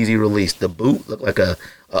Adidas Yeezy release. The boot looked like a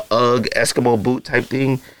UGG Eskimo boot type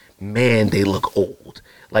thing. Man, they look old.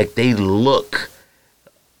 Like they look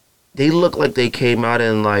like they came out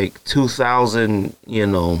in like 2000,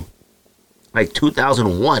 like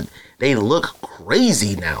 2001. They look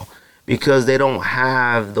crazy now because they don't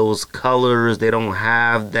have those colors. They don't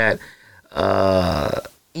have that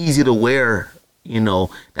easy to wear.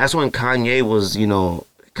 That's when Kanye was,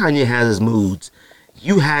 Kanye has his moods.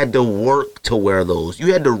 You had to work to wear those.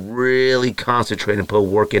 You had to really concentrate and put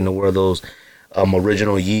work in to wear those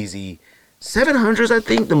original Yeezy 700s, I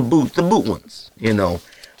think, the boot ones,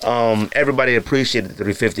 Everybody appreciated the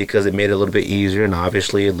 350 because it made it a little bit easier, and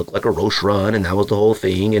obviously it looked like a Roche Run, and that was the whole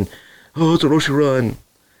thing, and, oh, it's a Roche Run.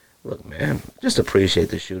 Look, man, just appreciate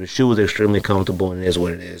the shoe. The shoe was extremely comfortable, and it is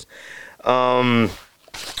what it is.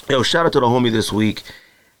 Shout out to the homie this week.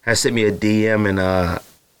 Has sent me a DM and,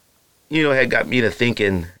 had got me to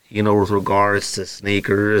thinking, with regards to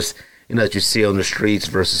sneakers, that you see on the streets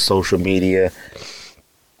versus social media.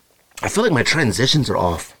 I feel like my transitions are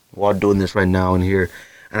off while doing this right now in here.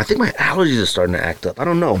 And I think my allergies are starting to act up. I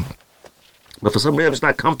don't know. But for some reason, I'm just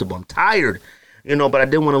not comfortable. I'm tired, but I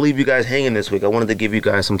didn't want to leave you guys hanging this week. I wanted to give you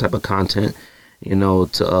guys some type of content,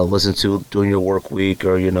 to listen to during your work week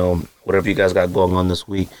or, whatever you guys got going on this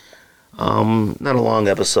week. Not a long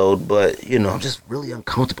episode, but, I'm just really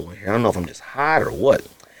uncomfortable in here. I don't know if I'm just hot or what.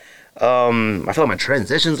 I feel like my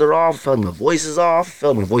transitions are off. I feel like my voice is off. I feel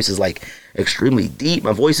like my voice is like extremely deep.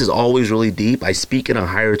 My voice is always really deep. I speak in a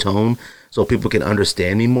higher tone so people can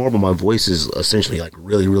understand me more, but my voice is essentially like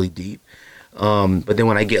really, really deep. But then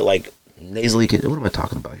when I get like nasally, what am I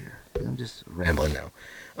talking about here? I'm just rambling now.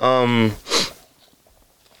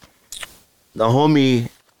 The homie,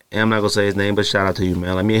 and I'm not gonna say his name, but shout out to you,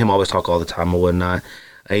 man. Like me and him always talk all the time or whatnot.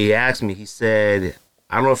 He asked me, he said,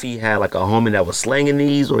 I don't know if he had like a homie that was slanging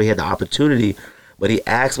these or he had the opportunity, but he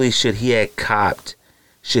asked me should he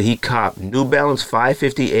cop New Balance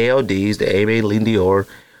 550 ALDs, the Aimé Lean Dior,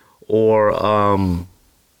 or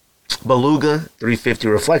Beluga 350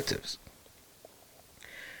 reflectives.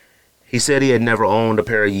 He said he had never owned a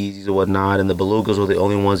pair of Yeezys or whatnot, and the Belugas were the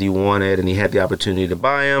only ones he wanted, and he had the opportunity to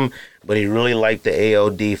buy them, but he really liked the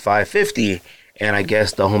ALD 550. And I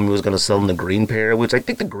guess the homie was going to sell him the green pair, which I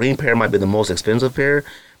think the green pair might be the most expensive pair.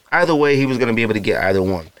 Either way, he was going to be able to get either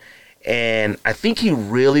one. And I think he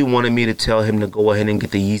really wanted me to tell him to go ahead and get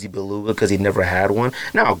the Yeezy Beluga because he never had one.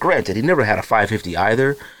 Now, granted, he never had a 550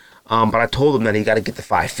 either. But I told him that he got to get the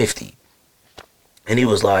 550. And he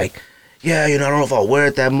was like, yeah, I don't know if I'll wear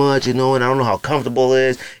it that much, and I don't know how comfortable it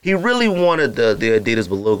is. He really wanted the Adidas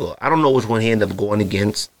Beluga. I don't know which one he ended up going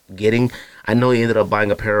against getting. I know he ended up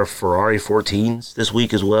buying a pair of Ferrari 14s this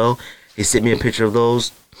week as well. He sent me a picture of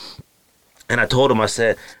those. And I told him, I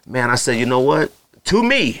said, you know what? To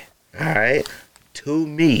me, all right? To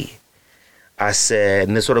me, I said,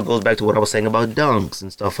 and this sort of goes back to what I was saying about dunks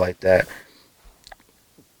and stuff like that.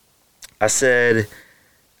 I said,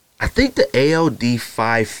 I think the ALD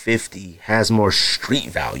 550 has more street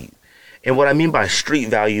value. And what I mean by street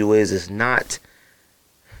value is not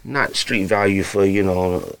street value for,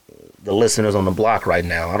 the listeners on the block right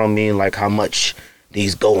now. I don't mean like how much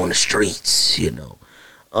these go on the streets,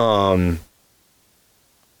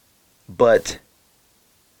 But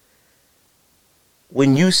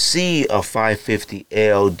when you see a 550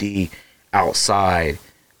 ALD outside,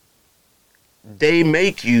 they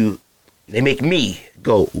make me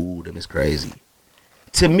go, ooh, them is crazy.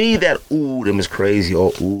 To me, that ooh, them is crazy,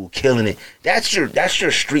 or ooh, killing it. That's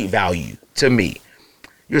your street value to me.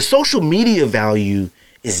 Your social media value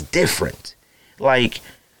is different. Like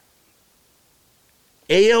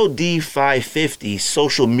ALD 550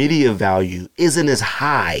 social media value isn't as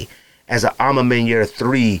high as an Alma Manier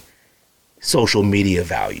 3 social media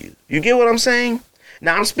value. You get what I'm saying?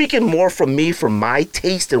 Now I'm speaking more from me, from my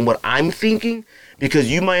taste and what I'm thinking,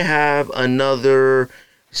 because you might have another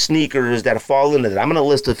sneakers that fall into that. I'm going to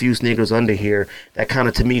list a few sneakers under here that kind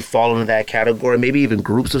of to me fall into that category, maybe even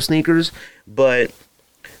groups of sneakers, but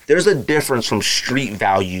there's a difference from street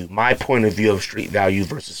value, my point of view of street value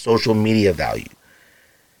versus social media value.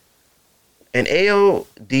 An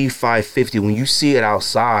ALD 550, when you see it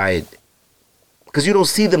outside, because you don't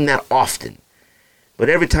see them that often, but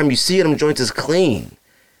every time you see it, them joints is clean.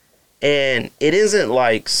 And it isn't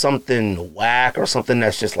like something whack or something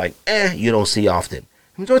that's just like, you don't see often.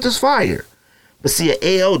 Them joints is fire. But see,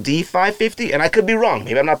 an ALD 550, and I could be wrong.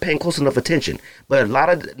 Maybe I'm not paying close enough attention. But a lot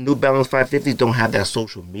of New Balance 550s don't have that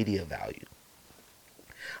social media value.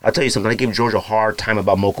 I'll tell you something. I gave George a hard time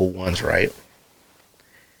about Mocha 1s, right?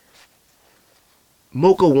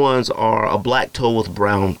 Mocha 1s are a black toe with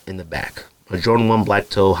brown in the back. A Jordan 1 black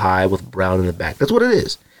toe high with brown in the back. That's what it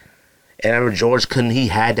is. And I remember George couldn't. He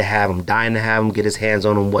had to have them. Dying to have them. Get his hands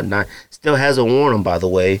on them, whatnot. Still hasn't worn them, by the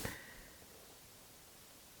way.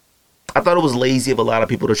 I thought it was lazy of a lot of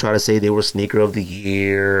people to try to say they were sneaker of the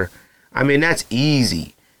year. I mean, that's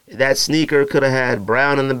easy. That sneaker could have had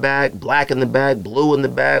brown in the back, black in the back, blue in the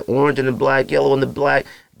back, orange in the black, yellow in the black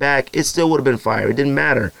back. It still would have been fire. It didn't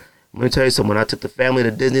matter. I'm going to tell you something. When I took the family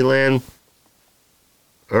to Disneyland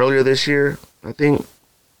earlier this year, I think,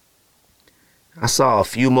 I saw a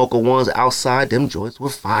few Mocha 1s outside. Them joints were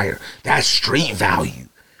fire. That's street value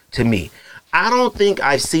to me. I don't think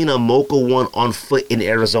I've seen a Mocha 1 on foot in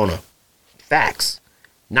Arizona. Facts.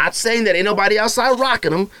 Not saying that ain't nobody outside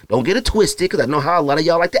rocking them. Don't get it twisted, because I know how a lot of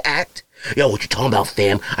y'all like to act. Yo, what you talking about,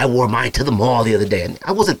 fam? I wore mine to the mall the other day. And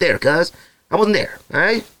I wasn't there, cuz. I wasn't there, all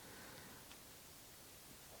right?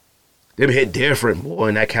 Them hit different, boy,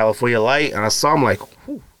 in that California light. And I saw them like,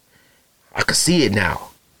 whew, I could see it now.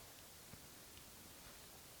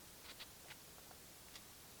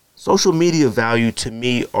 Social media value to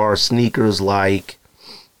me are sneakers like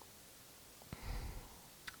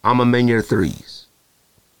Amamenyar 3s.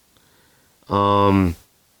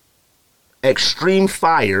 Extreme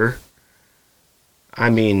Fire. I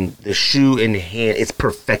mean, the shoe in hand, it's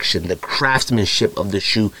perfection. The craftsmanship of the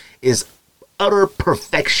shoe is utter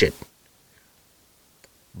perfection.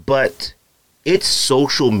 But it's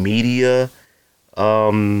social media.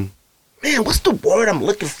 Man, what's the word I'm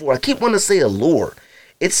looking for? I keep wanting to say allure.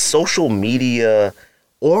 It's social media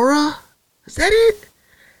aura? Is that it?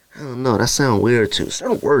 I don't know. That sounds weird too.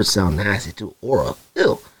 Certain words sound nasty too. Aura.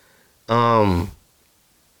 Ew.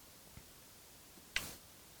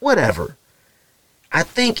 Whatever. I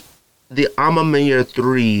think the Amamenyar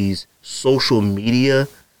 3's social media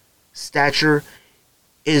stature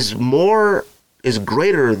is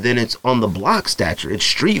greater than its on the block stature. It's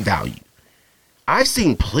street value. I've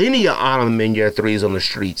seen plenty of Amamenyar 3s on the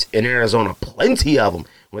streets in Arizona. Plenty of them.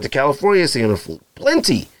 Went to California, seeing them.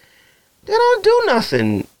 Plenty. They don't do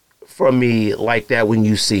nothing for me like that when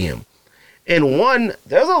you see them. And one,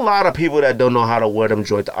 there's a lot of people that don't know how to wear them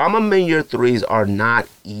joints. Amamenyar 3s are not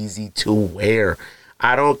easy to wear.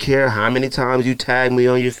 I don't care how many times you tag me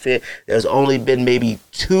on your fit. There's only been maybe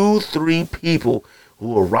 2-3 people who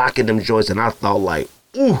were rocking them joints, and I thought like,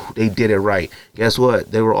 ooh, they did it right. Guess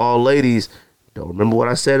what? They were all ladies. Don't remember what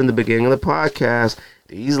I said in the beginning of the podcast.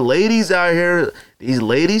 These ladies out here, these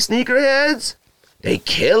lady sneakerheads, they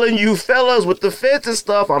killing you fellas with the fits and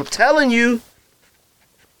stuff. I'm telling you.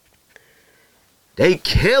 They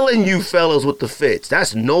killing you fellas with the fits.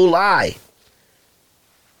 That's no lie.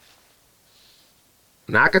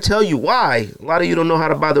 Now, I can tell you why. A lot of you don't know how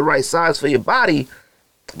to buy the right size for your body.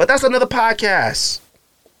 But that's another podcast.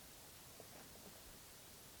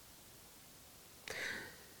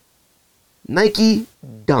 Nike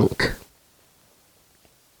Dunk.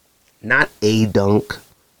 Not a dunk.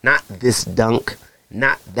 Not this dunk.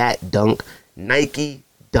 Not that dunk. Nike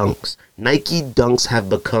Dunks. Nike Dunks have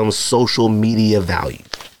become social media value.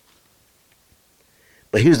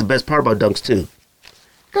 But here's the best part about Dunks too.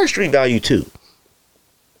 Got street value too.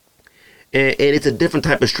 And it's a different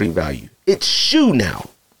type of street value. It's shoe now.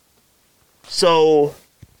 So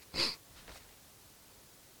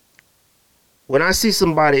when I see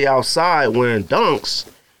somebody outside wearing Dunks,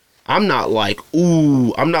 I'm not like,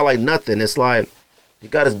 ooh, I'm not like nothing. It's like, he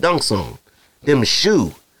got his Dunks on. Them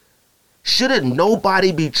shoe. Shouldn't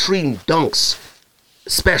nobody be treating Dunks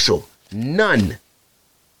special? None.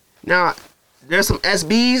 Now, there's some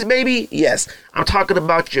SBs, maybe? Yes. I'm talking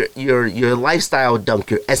about your lifestyle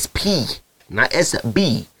dunk, your SP, not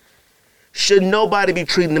SB. Should nobody be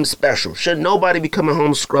treating them special? Should nobody be coming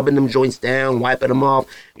home scrubbing them joints down, wiping them off,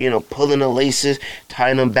 pulling the laces,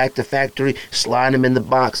 tying them back to factory, sliding them in the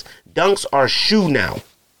box? Dunks are shoe now.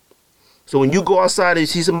 So when you go outside and you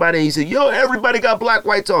see somebody and you say, yo, everybody got black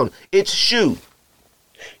whites on, it's shoe.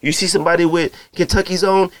 You see somebody with Kentucky's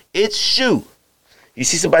on, it's shoe. You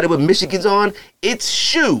see somebody with Michigan's on, it's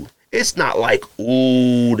shoe. It's not like,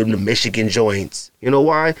 ooh, them the Michigan joints. You know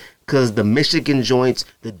why? Because the Michigan joints,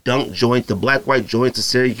 the dunk joint, the black white joints, the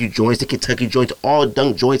Syracuse joints, the Kentucky joints, all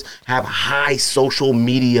dunk joints have high social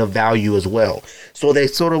media value as well. So they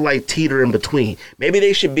sort of like teeter in between. Maybe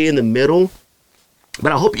they should be in the middle.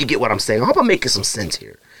 But I hope you get what I'm saying. I hope I'm making some sense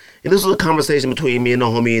here. And this was a conversation between me and the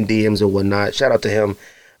homie in DMs and whatnot. Shout out to him.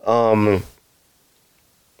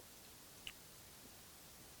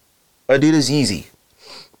 Adidas Yeezy.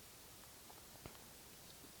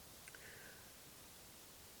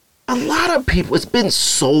 A lot of people, it's been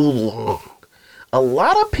so long. A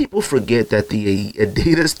lot of people forget that the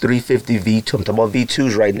Adidas 350 V2, I'm talking about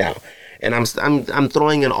V2s right now, and I'm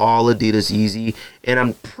throwing in all Adidas Yeezy, and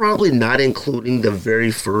I'm probably not including the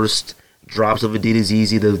very first drops of Adidas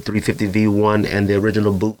Yeezy, the 350 V1 and the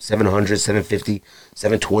original boot, 700, 750,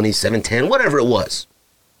 720, 710, whatever it was.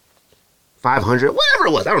 500, whatever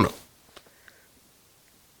it was, I don't know.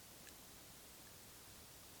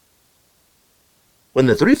 When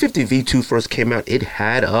the 350 V2 first came out, it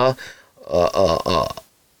had not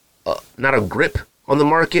a grip on the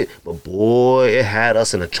market, but boy, it had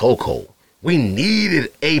us in a chokehold. We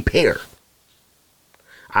needed a pair.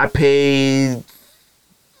 I paid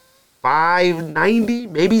 $5.90,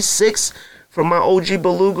 maybe $6 for my OG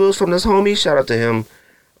Belugas from this homie. Shout out to him.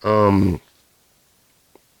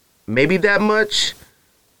 Maybe that much.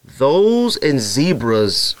 Those and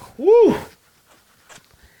zebras. Woo!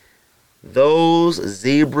 Those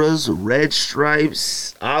zebras, red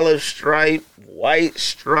stripes, olive stripe, white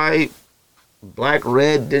stripe, black,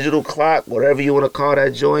 red, digital clock, whatever you want to call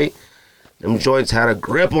that joint. Them joints had a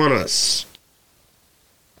grip on us.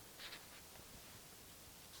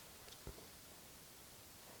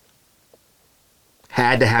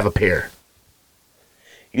 Had to have a pair.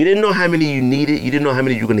 You didn't know how many you needed. You didn't know how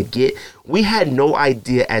many you were going to get. We had no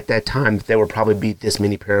idea at that time that there would probably be this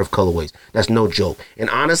many pair of colorways. That's no joke. And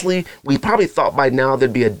honestly, we probably thought by now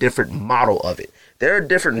there'd be a different model of it. There are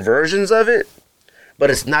different versions of it, but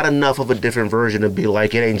it's not enough of a different version to be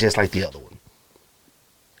like, it ain't just like the other one.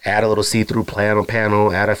 Add a little see-through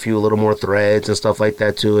panel, add a few little more threads and stuff like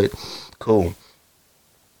that to it. Cool.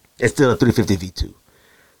 It's still a 350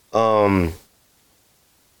 V2.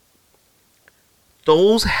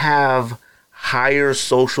 Those have higher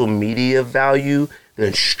social media value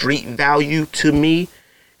than street value to me.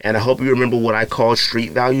 And I hope you remember what I call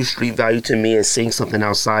street value. Street value to me is seeing something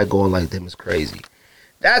outside going like, them is crazy.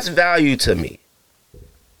 That's value to me.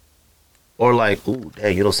 Or like, ooh,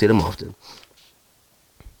 dang, you don't see them often.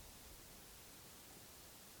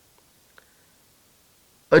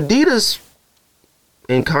 Adidas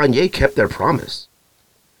and Kanye kept their promise.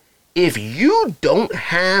 If you don't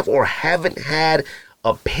have or haven't had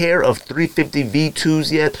a pair of 350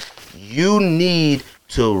 V2s yet, you need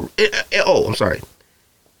to...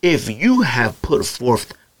 If you have put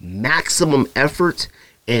forth maximum effort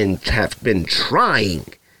and have been trying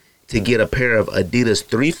to get a pair of Adidas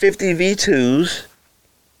 350 V2s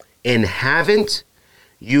and haven't,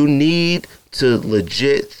 you need to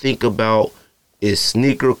legit think about, is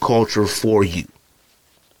sneaker culture for you?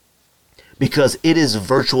 Because it is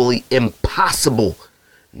virtually impossible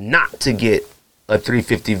not to get a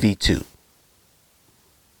 350 V2.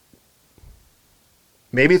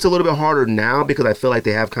 Maybe it's a little bit harder now because I feel like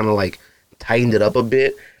they have kind of like tightened it up a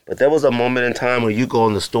bit. But there was a moment in time where you go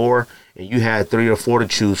in the store and you had 3 or 4 to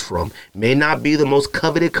choose from. May not be the most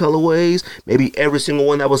coveted colorways. Maybe every single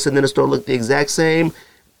one that was sitting in the store looked the exact same.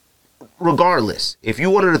 Regardless, if you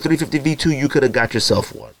wanted a 350 V2, you could have got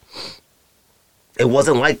yourself one. It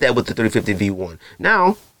wasn't like that with the 350 V1.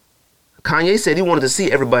 Now, Kanye said he wanted to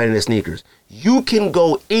see everybody in their sneakers. You can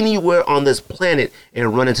go anywhere on this planet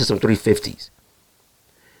and run into some 350s.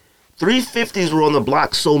 350s were on the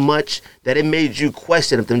block so much that it made you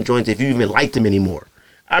question if them joints, if you even liked them anymore.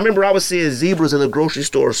 I remember I was seeing zebras in the grocery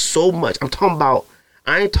store so much. I ain't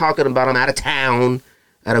talking about I'm out of town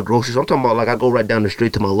at a grocery store. I'm talking about like I go right down the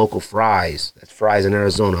street to my local Fry's. That's Fry's in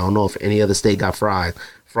Arizona. I don't know if any other state got Fry's.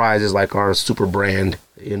 Fry's is like our super brand,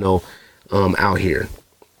 out here.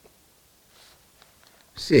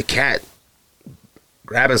 See a cat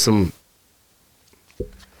grabbing some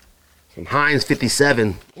Heinz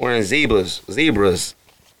 57 wearing zebras.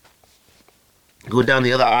 Go down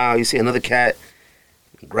the other aisle, you see another cat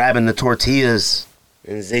grabbing the tortillas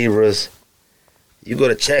and zebras. You go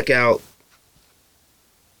to checkout,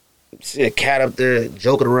 see a cat up there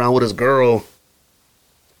joking around with his girl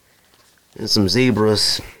and some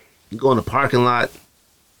zebras. You go in the parking lot,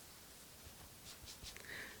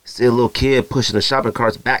 see a little kid pushing the shopping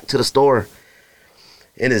carts back to the store.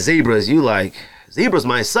 And the zebras, you like, zebras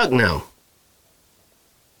might suck now.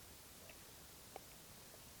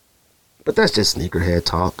 But that's just sneakerhead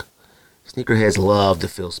talk. Sneakerheads love to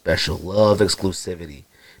feel special, love exclusivity.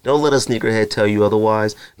 Don't let a sneakerhead tell you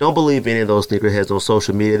otherwise. Don't believe any of those sneakerheads on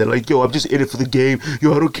social media. They're like, yo, I'm just in it for the game.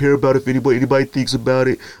 Yo, I don't care about if anybody thinks about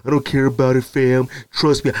it. I don't care about it, fam.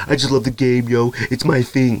 Trust me, I just love the game, yo. It's my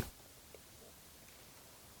thing.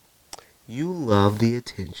 You love the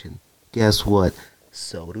attention. Guess what?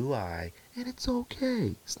 So do I. And it's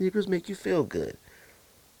okay. Sneakers make you feel good.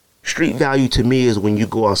 Street value to me is when you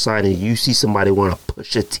go outside and you see somebody wearing a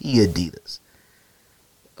Pusha T Adidas.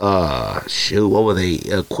 What were they?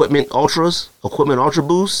 Equipment Ultra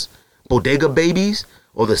Boosts, Bodega Babies,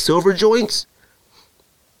 or the silver joints.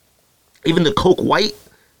 Even the Coke White.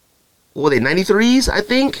 What were they, 93s, I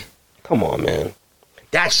think? Come on, man.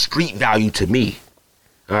 That's street value to me.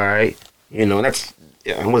 Alright? That's,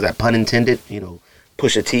 was that pun intended?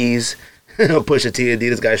 Pusha T's. Pusha T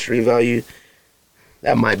Adidas got street value.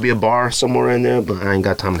 That might be a bar somewhere in there, but I ain't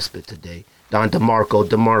got time to spit today. Don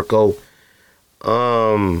DeMarco.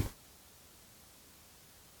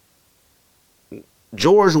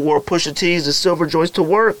 George wore Pusha T's, the silver joints to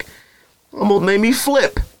work. Almost made me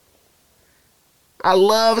flip. I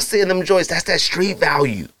love seeing them joints. That's that street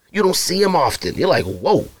value. You don't see them often. You're like,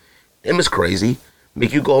 whoa, them is crazy.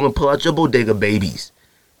 Make you go home and pull out your Bodega Babies.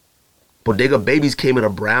 Bodega Babies came in a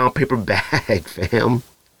brown paper bag, fam.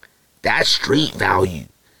 That's street value.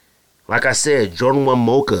 Like I said, Jordan 1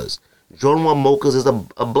 Mochas. Jordan 1 Mochas is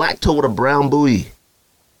a black toe with a brown booty.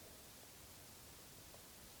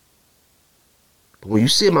 But when you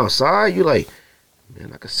see them outside, you're like,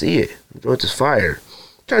 man, I can see it. The joint is fire.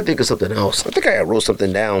 I'm trying to think of something else. I think I wrote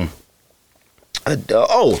something down.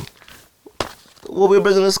 What we were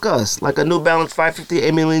going to discuss. Like a New Balance 550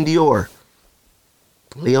 Emilion Dior.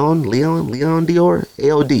 Leon Dior?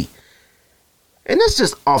 AOD. And that's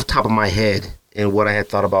just off top of my head and what I had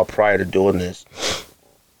thought about prior to doing this.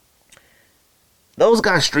 Those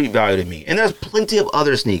got street value to me. And there's plenty of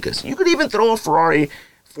other sneakers. You could even throw a Ferrari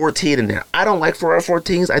 14 in there. I don't like Ferrari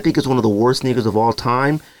 14s. I think it's one of the worst sneakers of all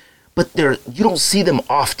time. But you don't see them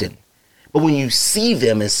often. But when you see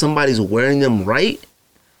them and somebody's wearing them right,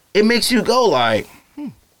 it makes you go like,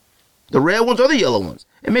 the red ones or the yellow ones.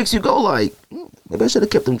 It makes you go like, maybe I should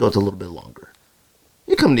have kept them joints a little bit longer.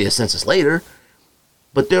 You come to your senses later.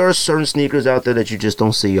 But there are certain sneakers out there that you just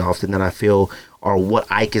don't see often that I feel are what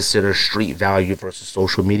I consider street value versus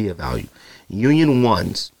social media value. Union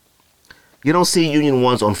 1s. You don't see Union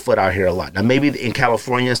 1s on foot out here a lot. Now, maybe in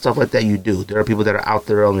California and stuff like that, you do. There are people that are out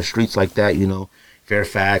there on the streets like that,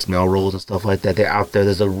 Fairfax, Melrose and stuff like that. They're out there.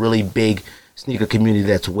 There's a really big sneaker community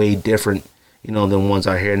that's way different, than ones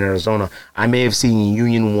out here in Arizona. I may have seen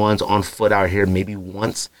Union 1s on foot out here maybe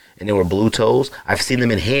once, and they were blue toes. I've seen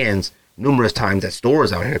them in hands numerous times at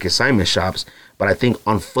stores out here, consignment shops, but I think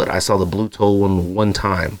on foot I saw the blue toe one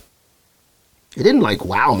time. It didn't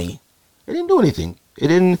wow me. It didn't do anything.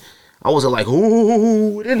 I wasn't like,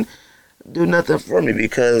 ooh, it didn't do nothing for me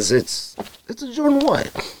because it's a Jordan 1,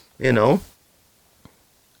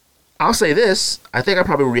 I'll say this, I think I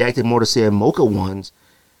probably reacted more to seeing Mocha 1s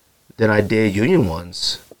than I did Union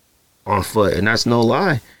 1s on foot, and that's no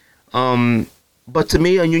lie. But to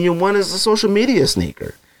me, a Union 1 is a social media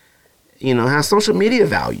sneaker. Has social media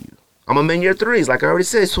value. Alma Meniere 3s, like I already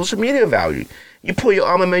said, social media value. You pull your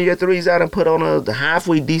Alma Meniere 3s out and put on a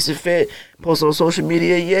halfway decent fit, post on social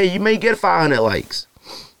media, yeah, you may get 500 likes.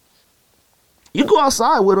 You go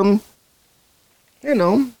outside with them,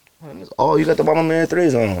 oh, you got the Alma Meniere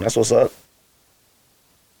 3s on. That's what's up.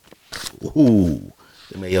 Ooh,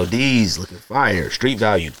 the AODs looking fire. Street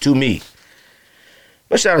value to me.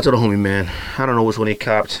 But shout out to the homie, man. I don't know which one he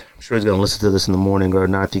copped. I'm sure he's going to listen to this in the morning or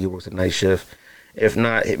not. I think he works at night shift. If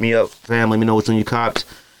not, hit me up, fam. Let me know which one you copped.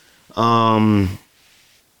 Like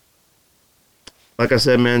I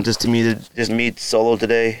said, man, just me solo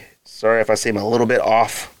today. Sorry if I seem a little bit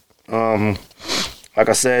off. Like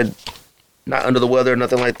I said, not under the weather or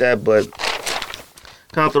nothing like that, but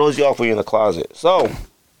kind of throws you off when you're in the closet. So,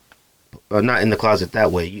 not in the closet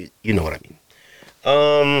that way. You know what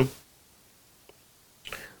I mean.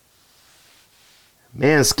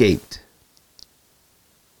 Manscaped.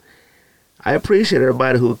 I appreciate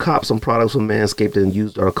everybody who copped some products from Manscaped and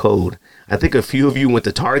used our code. I think a few of you went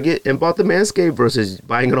to Target and bought the Manscaped versus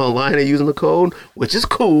buying it online and using the code, which is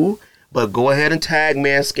cool. But go ahead and tag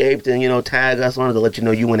Manscaped and, tag us on it to let you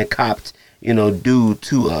know you went and copped, due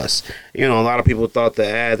to us. A lot of people thought the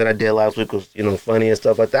ad that I did last week was, funny and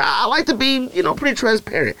stuff like that. I like to be, pretty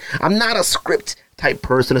transparent. I'm not a script type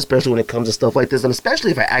person, especially when it comes to stuff like this, and especially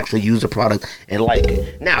if I actually use a product and like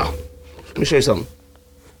it. Now, let me show you something.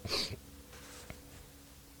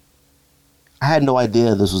 I had no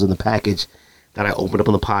idea this was in the package that I opened up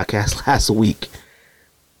on the podcast last week.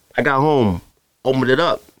 I got home, opened it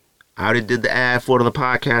up. I already did the ad for it on the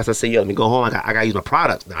podcast. I said, let me go home. I got to use my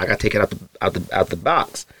product. Now I got to take it out the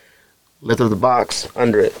box. Lift up the box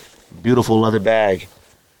under it. Beautiful leather bag.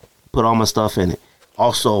 Put all my stuff in it.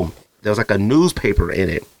 Also, there's like a newspaper in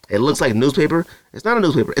it. It looks like newspaper. It's not a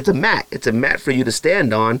newspaper. It's a mat. It's a mat for you to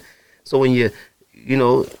stand on. So when you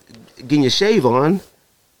getting your shave on,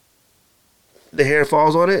 the hair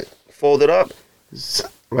falls on it, fold it up,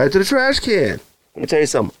 right to the trash can. Let me tell you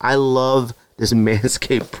something. I love this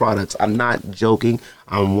Manscaped products. I'm not joking.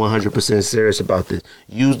 I'm 100% serious about this.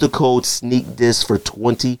 Use the code SNEAKDIS for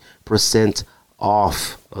 20%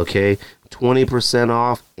 off, okay? 20%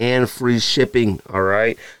 off and free shipping, all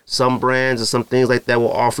right? Some brands and some things like that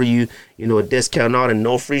will offer you, a discount on and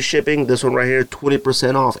no free shipping. This one right here,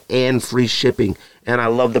 20% off and free shipping. And I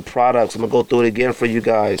love the products. I'm going to go through it again for you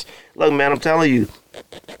guys. Look, man, I'm telling you,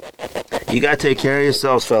 you got to take care of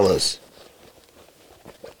yourselves, fellas.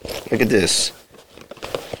 Look at this.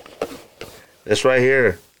 This right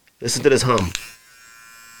here. Listen to this hum.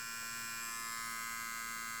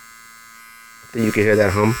 I think you can hear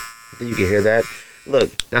that hum. I think you can hear that.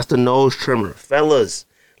 Look, that's the nose trimmer. Fellas,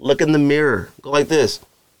 look in the mirror. Go like this.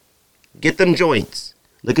 Get them joints.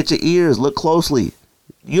 Look at your ears. Look closely.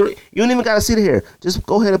 You don't even got to see the hair. Just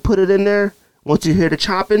go ahead and put it in there. Once you hear the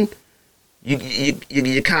chopping,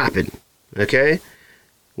 you're copping. Okay?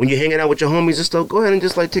 When you're hanging out with your homies and stuff, go ahead and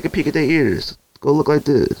just like take a peek at their ears. Go look like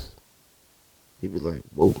this. You'd be like,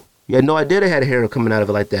 whoa. You had no idea they had hair coming out of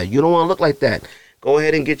it like that. You don't want to look like that. Go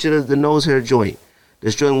ahead and get you the nose hair joint.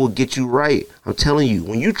 This joint will get you right. I'm telling you,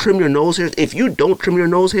 when you trim your nose hairs, if you don't trim your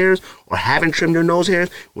nose hairs or haven't trimmed your nose hairs,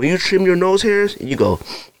 when you trim your nose hairs and you go,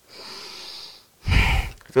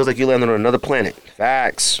 it feels like you landed on another planet.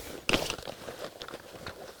 Facts.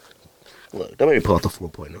 Look, don't make me pull out the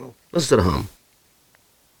 4.0. Listen to the hum.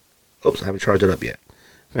 Oops, I haven't charged it up yet.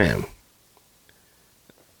 Man.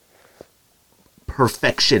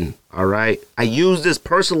 Perfection, all right? I use this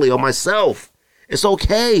personally on myself. It's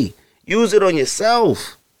okay. Use it on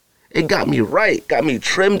yourself. It got me right. Got me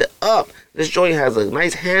trimmed up. This joint has a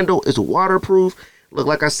nice handle. It's waterproof. Look,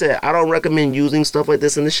 like I said, I don't recommend using stuff like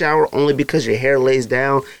this in the shower only because your hair lays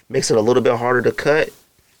down. Makes it a little bit harder to cut.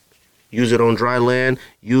 Use it on dry land.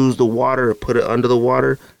 Use the water. Put it under the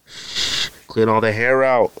water. Clean all the hair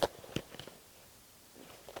out.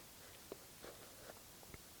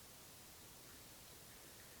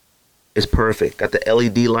 It's perfect. Got the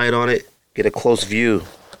LED light on it. Get a close view.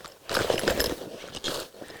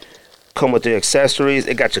 Come with the accessories.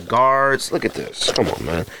 It got your guards. Look at this. Come on,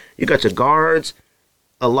 man. You got your guards.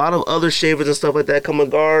 A lot of other shavers and stuff like that come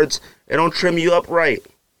with guards. They don't trim you up right.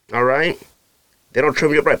 All right? They don't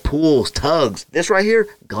trim you up right. Pulls, tugs. This right here,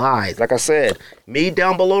 glides. Like I said, me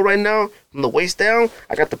down below right now, from the waist down,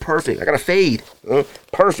 I got the perfect. I got a fade.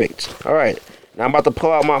 Perfect. All right. Now I'm about to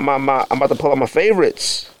pull out my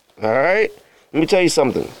favorites. All right? Let me tell you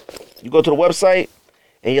something. You go to the website,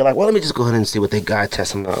 and you're like, well, let me just go ahead and see what they got,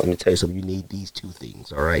 test them out. Let me tell you something. You need these two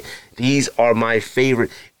things, all right? These are my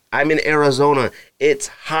favorite. I'm in Arizona. It's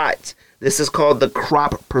hot. This is called the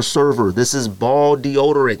Crop Preserver. This is ball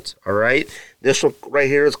deodorant, all right? This one right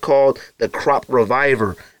here is called the Crop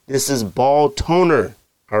Reviver. This is ball toner,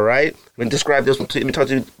 all right? Let me describe this one to you. Let me talk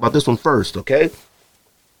to you about this one first, okay?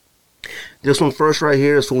 This one first right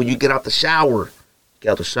here is for when you get out the shower.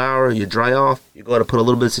 Get out the shower, you dry off, you go ahead and put a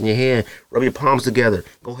little bit in your hand, rub your palms together.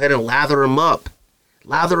 Go ahead and lather them up.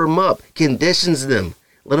 Lather them up. Conditions them.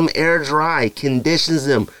 Let them air dry. Conditions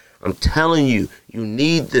them. I'm telling you, you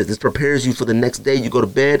need this. This prepares you for the next day. You go to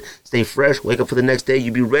bed, stay fresh, wake up for the next day.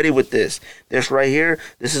 You be ready with this. This right here,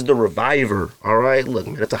 this is the Reviver. All right? Look,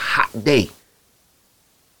 man, it's a hot day.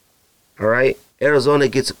 All right? Arizona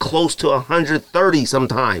gets close to 130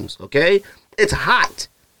 sometimes, okay? It's hot.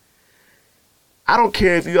 I don't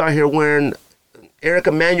care if you're out here wearing Eric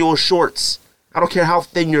Emanuel shorts. I don't care how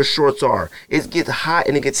thin your shorts are. It gets hot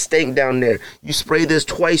and it gets stank down there. You spray this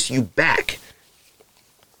twice, you back.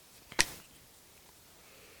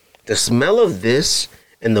 The smell of this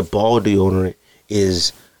and the ball deodorant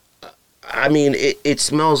is, I mean, it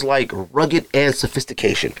smells like rugged and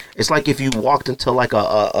sophistication. It's like if you walked into like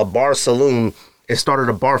a bar saloon and started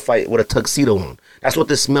a bar fight with a tuxedo on. That's what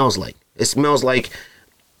this smells like. It smells like,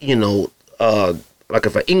 like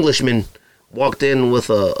if an Englishman walked in with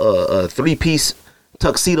a three-piece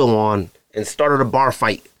tuxedo on and started a bar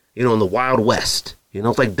fight, in the Wild West.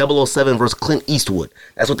 It's like 007 versus Clint Eastwood.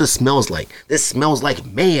 That's what this smells like. This smells like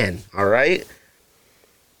man, all right?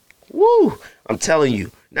 Woo! I'm telling you.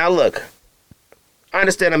 Now, look, I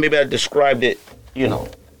understand maybe I described it,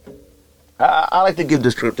 I like to give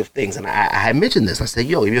descriptive things, and I had mentioned this. I said,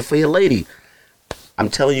 even for your lady, I'm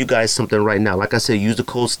telling you guys something right now. Like I said, use the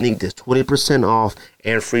code SNEAKDIS, 20% off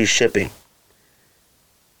and free shipping.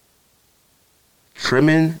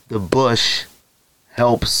 Trimming the bush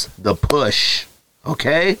helps the push.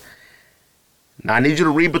 Okay? Now I need you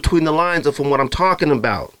to read between the lines of from what I'm talking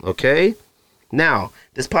about. Okay? Now,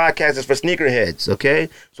 this podcast is for sneakerheads. Okay?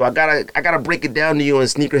 So I gotta break it down to you in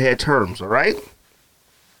sneakerhead terms. All right?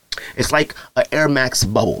 It's like an Air Max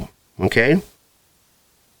bubble, okay?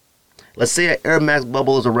 Let's say an Air Max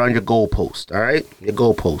bubble is around your goalpost, all right? Your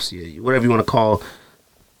goalpost, whatever you want to call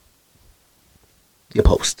your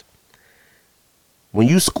post. When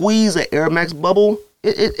you squeeze an Air Max bubble,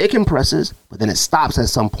 it compresses, but then it stops at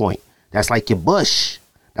some point. That's like your bush.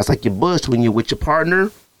 That's like your bush when you're with your partner,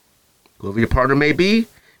 whoever your partner may be.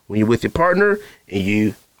 When you're with your partner and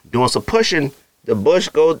you doing some pushing, the bush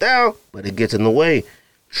goes down, but it gets in the way.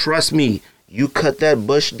 Trust me, you cut that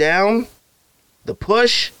bush down, the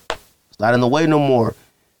push, it's not in the way no more.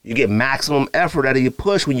 You get maximum effort out of your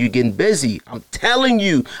push when you're getting busy. I'm telling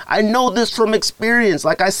you, I know this from experience.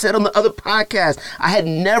 Like I said on the other podcast, I had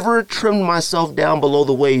never trimmed myself down below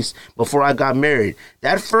the waist before I got married.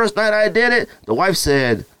 That first night I did it, the wife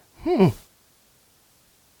said,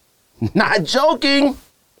 not joking.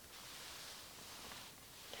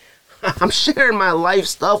 I'm sharing my life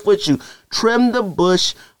stuff with you. Trim the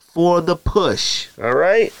bush for the push. All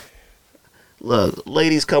right? Look,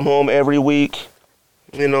 ladies come home every week.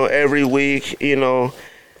 Every week, their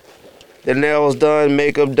nails done,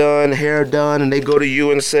 makeup done, hair done, and they go to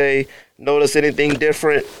you and say, notice anything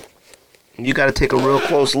different? You got to take a real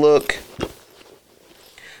close look.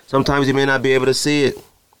 Sometimes you may not be able to see it.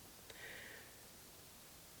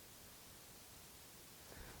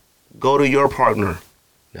 Go to your partner.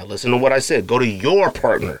 Now listen to what I said. Go to your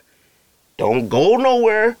partner. Don't go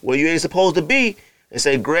nowhere where you ain't supposed to be and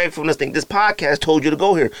say, Greg from this podcast told you to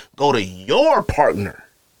go here. Go to your partner.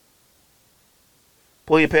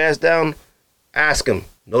 Pull your pants down. Ask him.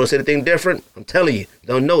 Notice anything different? I'm telling you,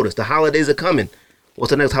 don't notice. The holidays are coming. What's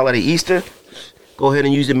the next holiday? Easter? Go ahead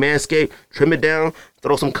and use your Manscaped. Trim it down.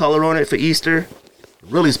 Throw some color on it for Easter.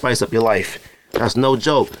 Really spice up your life. That's no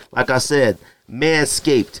joke. Like I said,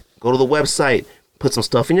 Manscaped. Go to the website. Put some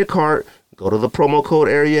stuff in your cart. Go to the promo code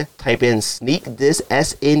area. Type in SNEAKDIS,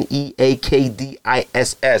 SNEAKDISS.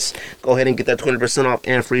 Go ahead and get that 20% off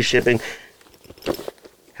and free shipping.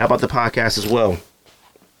 How about the podcast as well?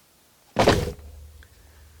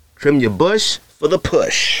 Trim your bush for the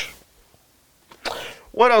push.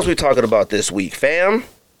 What else we talking about this week, fam?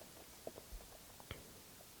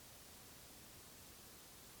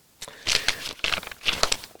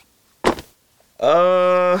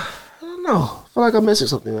 I don't know. I feel like I'm missing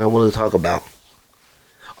something I wanted to talk about.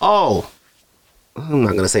 Oh, I'm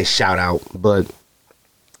not going to say shout out, but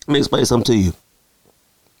let me explain something to you.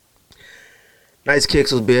 Nice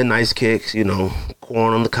Kicks was being nice kicks,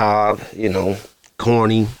 corn on the cob,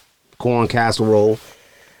 corny, corn casserole.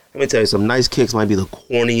 Let me tell you something. Nice Kicks might be the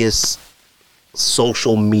corniest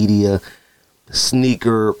social media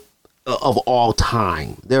sneaker of all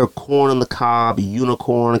time. They're corn on the cob,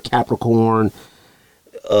 unicorn, Capricorn.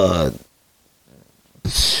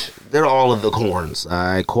 They're all of the corns. All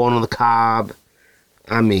right, corn on the cob.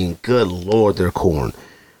 I mean, good Lord, they're corn.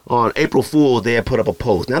 On April Fool's, they had put up a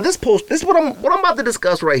post. Now, this is what I'm about to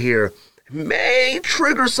discuss right here, may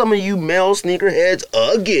trigger some of you male sneakerheads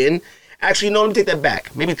again. Actually, no, let me take that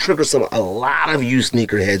back. Maybe trigger a lot of you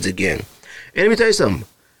sneakerheads again. And let me tell you something.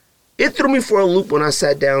 It threw me for a loop when I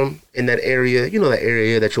sat down in that area. That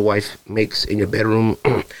area that your wife makes in your bedroom.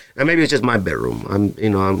 Now, maybe it's just my bedroom.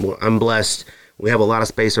 I'm blessed. We have a lot of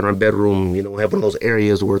space in our bedroom. We have one of those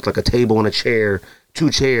areas where it's like a table and a chair, 2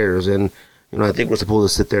 chairs, and I think we're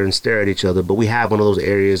supposed to sit there and stare at each other, but we have one of those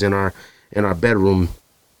areas in our bedroom.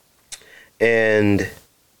 And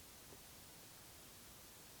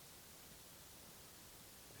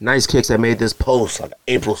Nice Kicks that made this post, like an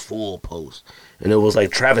April Fool post. And it was like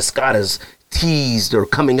Travis Scott has teased or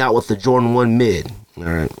coming out with the Jordan 1 mid. All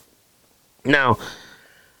right. Now,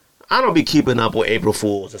 I don't be keeping up with April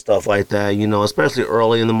Fools and stuff like that, especially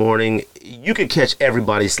early in the morning. You can catch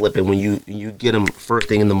everybody slipping when you get them first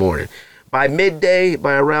thing in the morning. By midday,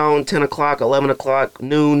 by around 10 o'clock, 11 o'clock,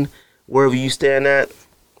 noon, wherever you stand at,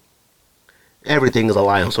 everything is a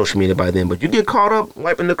lie on social media by then. But you get caught up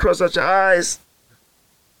wiping the crust out your eyes,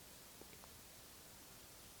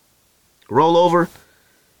 roll over,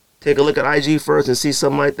 take a look at IG first and see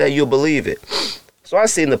something like that, you'll believe it. So I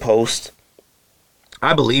seen the post.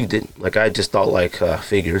 I believed it. Like, I just thought,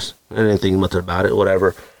 figures. I didn't think much about it,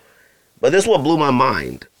 whatever. But this what blew my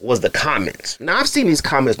mind was the comments. Now, I've seen these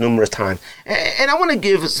comments numerous times. And I want to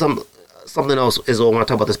give something else as well when I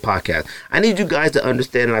talk about this podcast. I need you guys to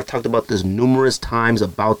understand, and I've talked about this numerous times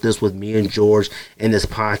about this with me and George in this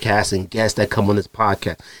podcast and guests that come on this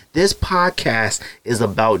podcast. This podcast is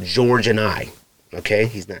about George and I. Okay?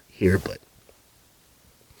 He's not here, but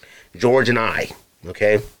George and I.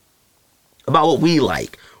 Okay? About what we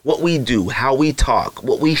like, what we do, how we talk,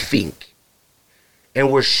 what we think. And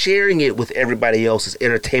we're sharing it with everybody else's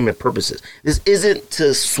entertainment purposes. This isn't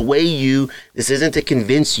to sway you. This isn't to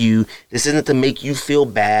convince you. This isn't to make you feel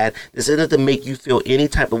bad. This isn't to make you feel any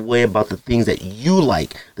type of way about the things that you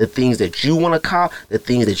like, the things that you want to cop, the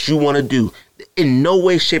things that you want to do. In no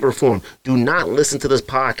way, shape, or form, do not listen to this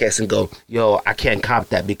podcast and go, yo, I can't cop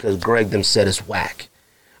that because Greg them said it's whack.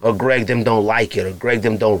 Or Greg them don't like it. Or Greg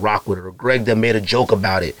them don't rock with it. Or Greg them made a joke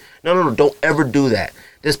about it. No, don't ever do that.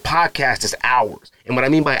 This podcast is ours. And what I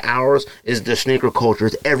mean by ours is the sneaker culture.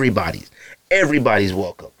 It's everybody's. Everybody's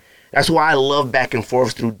welcome. That's why I love back and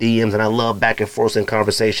forth through DMs, and I love back and forth in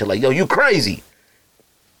conversation. Like, yo, you crazy.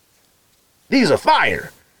 These are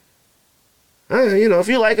fire. If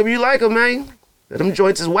you like them, you like them, man. Them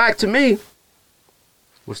joints is whack to me.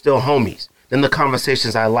 We're still homies. Then the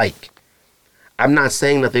conversations I like. I'm not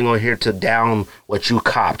saying nothing on here to down what you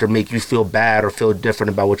copped or make you feel bad or feel different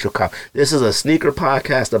about what you copped. This is a sneaker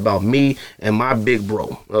podcast about me and my big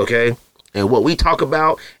bro, okay? And what we talk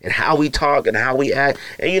about and how we talk and how we act.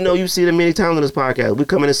 And you see it many times on this podcast. We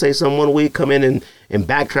come in and say something one week, come in and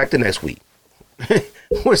backtrack the next week.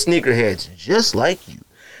 We're sneakerheads just like you.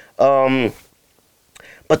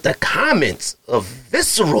 But the comments of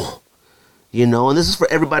visceral, and this is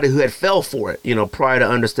for everybody who had fell for it, prior to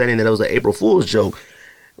understanding that it was an April Fool's joke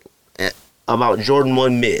about Jordan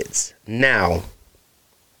 1 mids. Now,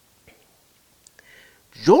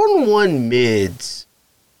 Jordan 1 mids,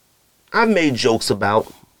 I've made jokes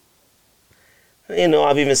about.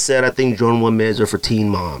 I've even said I think Jordan 1 mids are for teen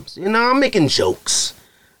moms. I'm making jokes.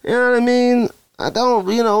 You know what I mean? I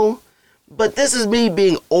don't, but this is me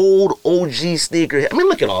being old OG sneakerhead. I mean,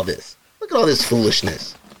 look at all this. Look at all this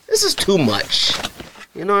foolishness. This is too much.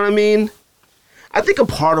 You know what I mean? I think a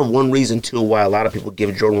part of one reason, too, why a lot of people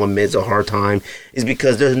give Jordan 1 mids a hard time is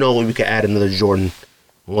because there's no way we could add another Jordan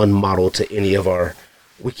 1 model to any of our...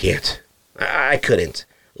 We can't. I couldn't.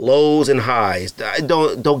 Lows and highs.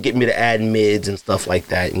 Don't get me to add mids and stuff like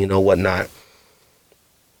that, whatnot.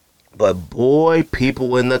 But boy,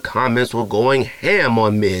 people in the comments were going ham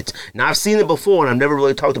on mids. Now, I've seen it before, and I've never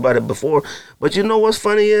really talked about it before. But you know what's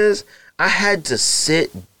funny is... I had to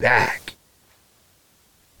sit back.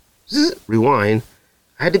 Rewind.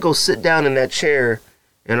 I had to go sit down in that chair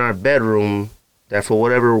in our bedroom that for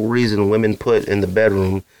whatever reason women put in the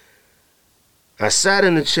bedroom. I sat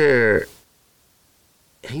in the chair,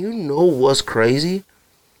 and you know what's crazy?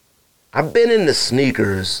 I've been in the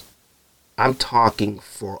sneakers. I'm talking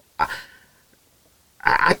for...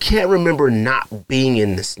 I can't remember not being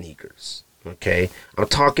in the sneakers. Okay, I'm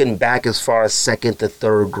talking back as far as second to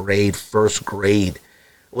third grade, first grade.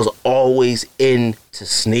 Was always into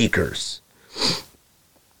sneakers.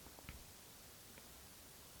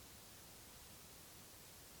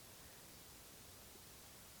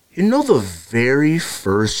 The very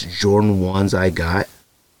first Jordan 1s I got?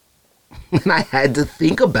 And I had to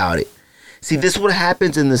think about it. See, this is what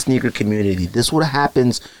happens in the sneaker community. This is what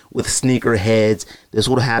happens with sneakerheads. This is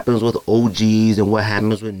what happens with OGs and what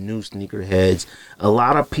happens with new sneakerheads. A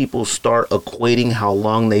lot of people start equating how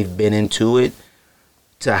long they've been into it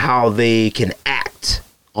to how they can act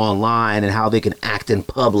online and how they can act in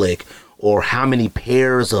public, or how many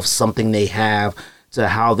pairs of something they have to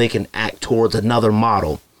how they can act towards another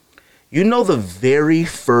model. The very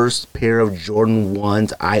first pair of Jordan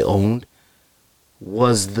 1s I owned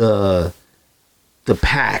was the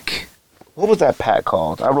pack. What was that pack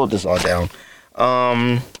called? I wrote this all down.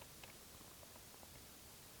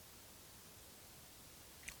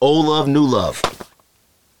 Old Love, New Love.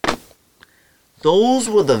 Those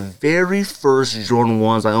were the very first Jordan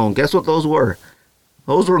 1s I owned. Guess what those were?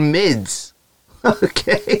 Those were mids.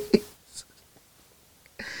 Okay.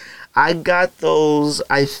 I got those,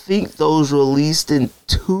 I think those released in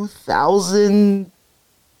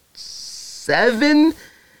 2007,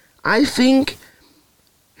 I think.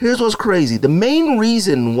 Here's what's crazy. The main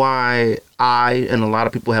reason why I and a lot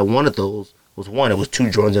of people had wanted those was, one, it was two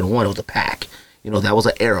Jordans in one. It was a pack. That was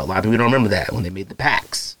an era. A lot of people don't remember that when they made the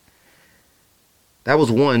packs. That was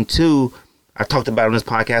one. Two, I talked about it on this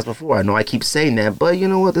podcast before. I know I keep saying that, but you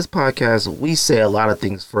know what? This podcast, we say a lot of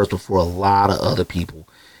things first before a lot of other people.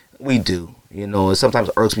 We do. It sometimes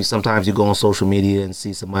irks me. Sometimes you go on social media and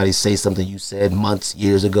see somebody say something you said months,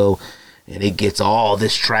 years ago, and it gets all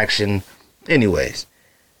this traction. Anyways.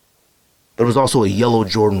 But it was also a yellow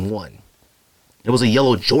Jordan 1. It was a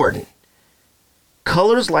yellow Jordan.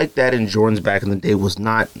 Colors like that in Jordans back in the day was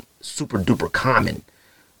not super duper common.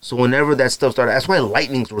 So whenever that stuff started, that's why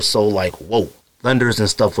lightnings were so like, whoa. Thunders and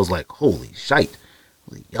stuff was like, holy shite.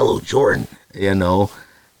 Yellow Jordan,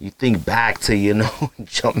 You think back to,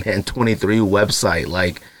 Jumpman 23 website.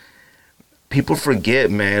 Like, people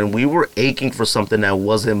forget, man, we were aching for something that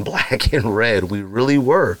wasn't black and red. We really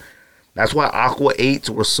were. That's why Aqua 8s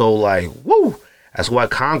were so like, woo. That's why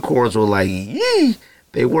Concords were like, yee.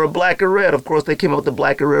 They were black and red. Of course, they came out with the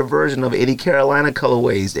black and red version of any Carolina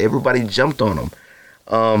colorways. Everybody jumped on them.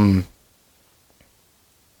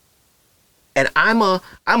 And I'm a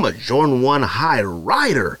Jordan 1 high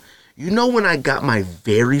rider. You know, when I got my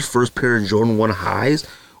very first pair of Jordan 1 highs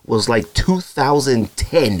was like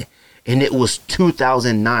 2010, and it was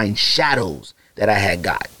 2009 Shadows that I had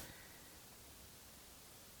got.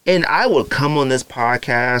 And I would come on this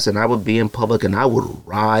podcast and I would be in public and I would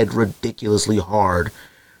ride ridiculously hard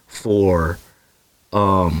for,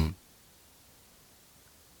 I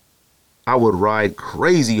would ride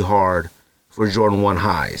crazy hard for Jordan 1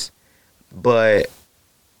 highs. But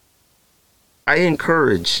I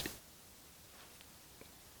encourage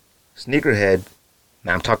sneakerhead.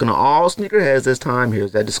 Now I'm talking to all sneakerheads this time.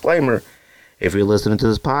 Here's that disclaimer. If you're listening to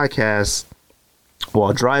this podcast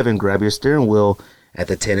while driving, grab your steering wheel at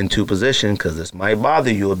the 10 and 2 position, because this might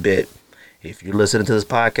bother you a bit. If you're listening to this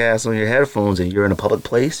podcast on your headphones and you're in a public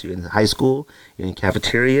place, you're in high school, you're in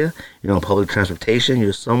cafeteria, you're on public transportation,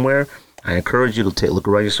 you're somewhere, I encourage you to take a look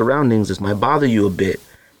around your surroundings. This might bother you a bit.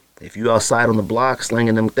 If you outside on the block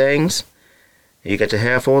slinging them things, and you got your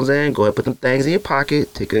headphones in, go ahead and put them things in your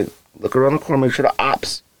pocket, take a look around the corner, make sure the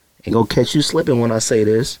ops ain't gonna catch you slipping when I say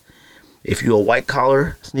this. If you're a white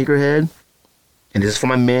collar sneakerhead, and this is for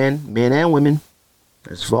my men and women,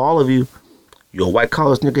 this is for all of you. You're a white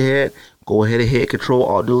collar sneakerhead, go ahead and hit Control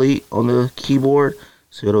Alt Delete on the keyboard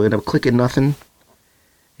so it'll end up clicking nothing.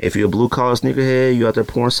 If you're a blue collar sneakerhead, you're out there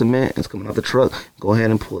pouring cement, it's coming out the truck, go ahead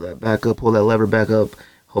and pull that back up, pull that lever back up.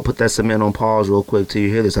 I'll put that cement on pause real quick till you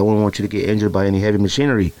hear this. I wouldn't want you to get injured by any heavy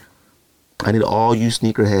machinery. I need all you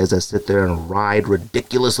sneakerheads that sit there and ride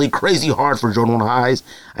ridiculously crazy hard for Jordan 1 highs.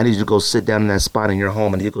 I need you to go sit down in that spot in your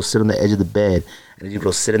home. I need you to go sit on the edge of the bed. I need you to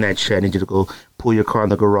go sit in that chair. I need you to go pull your car in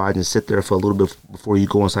the garage and sit there for a little bit before you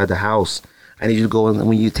go inside the house. I need you to go in,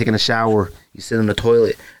 when you're taking a shower, you sit in the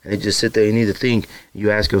toilet, and you just sit there. You need to think.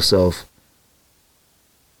 You ask yourself,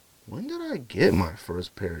 when did I get my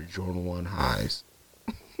first pair of Jordan 1 highs?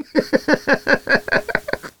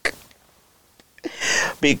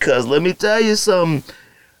 Because let me tell you something,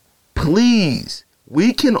 please,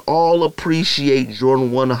 we can all appreciate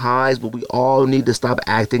Jordan 1 highs, but we all need to stop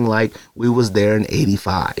acting like we was there in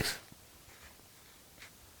 85.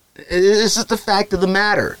 It's just the fact of the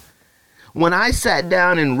matter. When I sat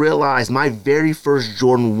down and realized my very first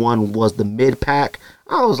Jordan 1 was the mid-pack,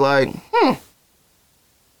 I was like,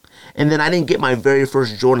 And then I didn't get my very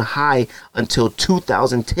first Jordan high until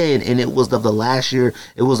 2010, and it was of the last year.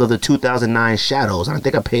 It was of the 2009 Shadows. I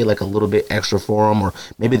think I paid like a little bit extra for them, or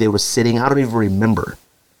maybe they were sitting. I don't even remember.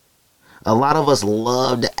 A lot of us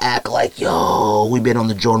love to act like, yo, we've been on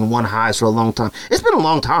the Jordan 1 highs for a long time. It's been a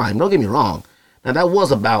long time. Don't get me wrong. Now, that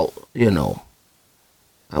was about, that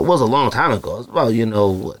was a long time ago. It's about,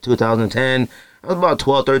 2010. That was about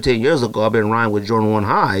 12, 13 years ago. I've been riding with Jordan 1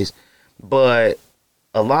 highs. But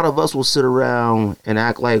a lot of us will sit around and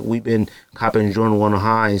act like we've been copping Jordan 1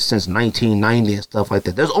 highs since 1990 and stuff like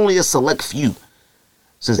that. There's only a select few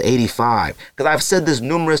since 85. Because I've said this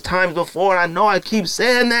numerous times before, and I know I keep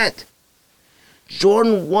saying that.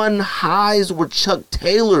 Jordan 1 highs were Chuck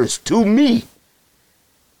Taylors to me.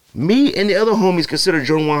 Me and the other homies consider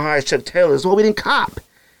Jordan 1 highs Chuck Taylors. Well, we didn't cop.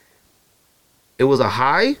 It was a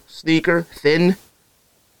high sneaker, thin,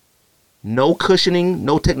 no cushioning,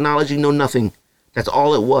 no technology, no nothing. That's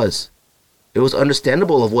all it was. It was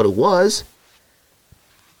understandable of what it was.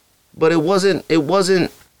 But it wasn't what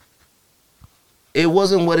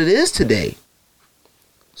it is today.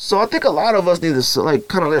 So I think a lot of us need to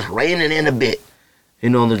kind of just rein it in a bit,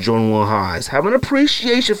 on the Jordan 1 highs. Have an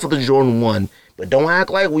appreciation for the Jordan 1, but don't act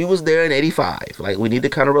like we was there in 85. Like, we need to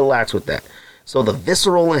kind of relax with that. So the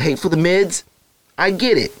visceral and hate for the mids, I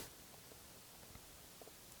get it.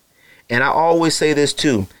 And I always say this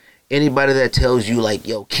too. Anybody that tells you like,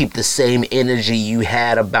 yo, keep the same energy you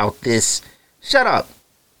had about this, shut up.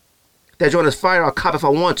 If that joint is fire, I'll cop if I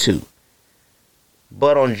want to.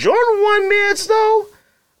 But on Jordan 1 mids though,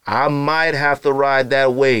 I might have to ride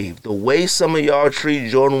that wave. The way some of y'all treat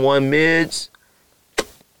Jordan 1 mids,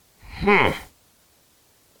 I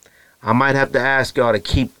might have to ask y'all to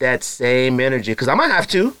keep that same energy. Because I might have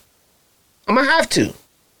to. I might have to.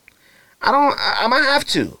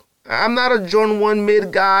 I'm not a Jordan 1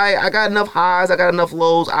 mid guy. I got enough highs. I got enough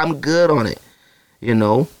lows. I'm good on it.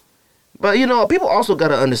 But, people also got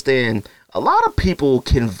to understand, a lot of people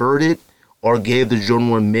converted or gave the Jordan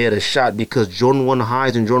 1 mid a shot because Jordan 1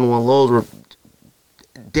 Jordan 1 lows were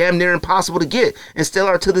damn near impossible to get and still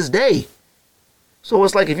are to this day. So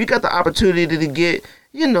it's like, if you got the opportunity to get,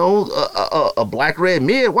 a black red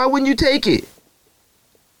mid, why wouldn't you take it?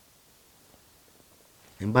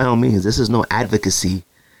 And by all means, this is no advocacy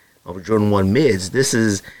of Jordan 1 mids. This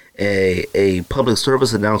is a public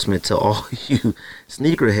service announcement to all you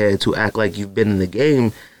sneakerheads who act like you've been in the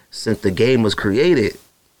game since the game was created.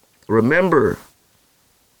 Remember,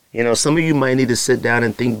 some of you might need to sit down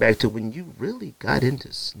and think back to when you really got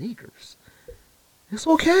into sneakers. It's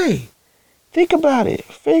okay. Think about it.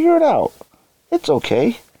 Figure it out. It's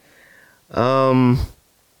okay. I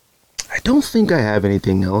don't think I have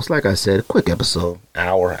anything else. Like I said, a quick episode.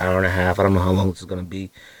 Hour and a half. I don't know how long this is going to be.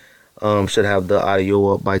 Should have the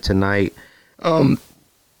audio up by tonight. I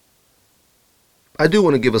do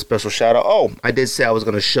want to give a special shout out. Oh, I did say I was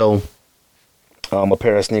going to show a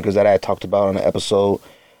pair of sneakers that I had talked about on the episode.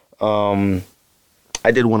 I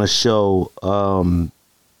did want to show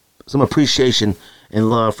some appreciation and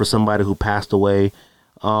love for somebody who passed away.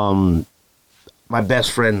 My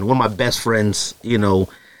best friend, one of my best friends, she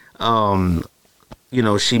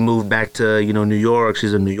moved back to, New York.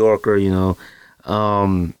 She's a New Yorker,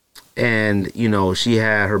 and, she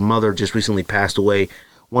had her mother just recently passed away.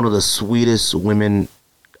 One of the sweetest women.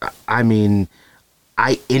 I mean,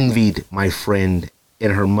 I envied my friend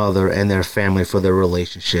and her mother and their family for their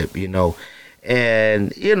relationship,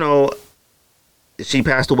 and, she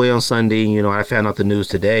passed away on Sunday. I found out the news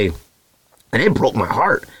today, and it broke my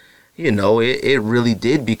heart. It really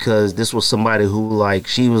did, because this was somebody who,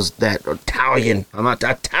 she was that Italian,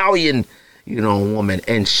 woman,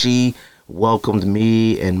 and she welcomed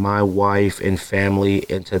me and my wife and family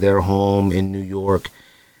into their home in New York.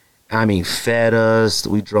 I mean, fed us.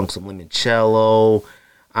 We drank some limoncello.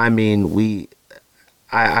 I mean,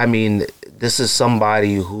 this is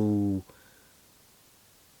somebody who,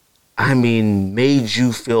 made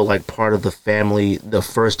you feel like part of the family the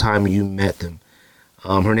first time you met them.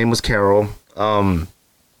 Her name was Carol. And,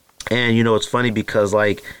 it's funny because,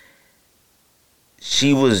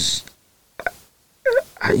 she was,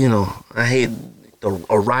 I hate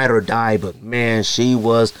a ride or die, but, man, she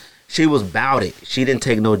was about it. She didn't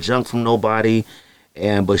take no junk from nobody,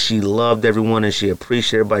 but she loved everyone and she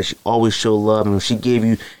appreciated everybody. She always showed love. And she gave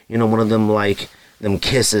you, one of them, them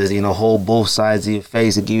kisses, hold both sides of your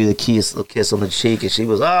face and give you the kiss on the cheek. And she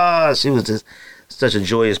was just such a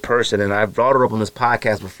joyous person. And I've brought her up on this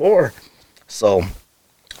podcast before. So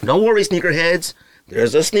don't worry, sneakerheads.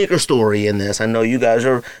 There's a sneaker story in this. I know you guys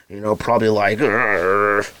are, probably like,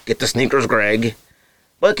 get the sneakers, Greg.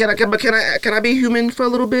 But can I be human for a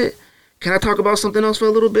little bit? Can I talk about something else for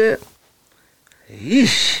a little bit?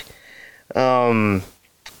 Yeesh.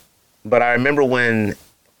 But I remember when,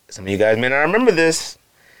 some of you guys may not remember this,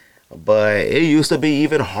 but it used to be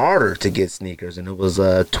even harder to get sneakers, and it was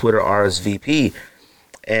Twitter RSVP.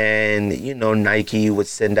 And, Nike would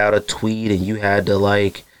send out a tweet, and you had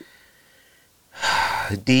to,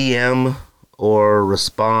 DM or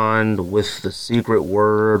respond with the secret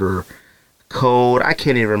word or code. I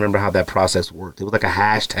can't even remember how that process worked. It was like a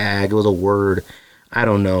hashtag. It was a word. I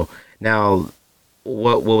don't know. Now,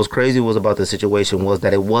 what was crazy was about the situation was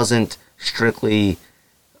that it wasn't strictly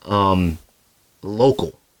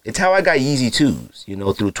local. It's how I got Yeezy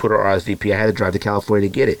 2s, through Twitter RSVP. I had to drive to California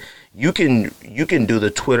to get it. You can do the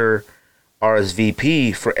Twitter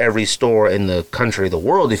RSVP for every store in the country, the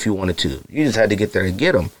world, if you wanted to. You just had to get there and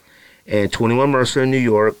get them. And 21 Mercer in New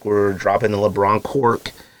York, we're dropping the LeBron Cork.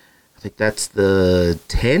 I think that's the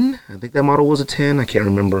 10. I think that model was a 10. I can't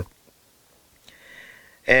remember.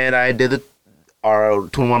 And I did our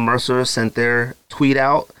 21 Mercer sent their tweet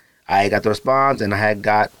out. I got the response, and I had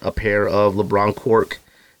got a pair of LeBron Cork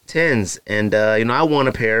 10s. And, I won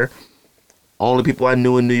a pair. Only people I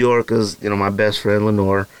knew in New York is, my best friend,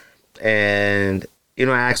 Lenore. And, I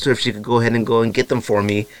asked her if she could go ahead and go and get them for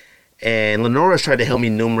me. And Lenore has tried to help me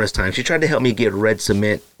numerous times. She tried to help me get Red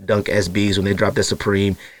Cement Dunk SBs when they dropped at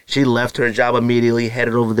Supreme. She left her job immediately,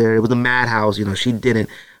 headed over there. It was a madhouse, she didn't.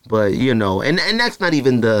 But, and that's not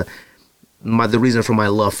even the reason for my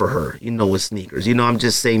love for her, with sneakers. I'm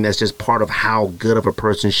just saying that's just part of how good of a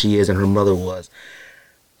person she is and her mother was.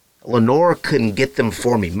 Lenore couldn't get them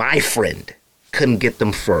for me. My friend couldn't get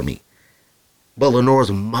them for me. But Lenore's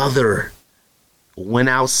mother went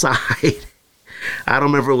outside. I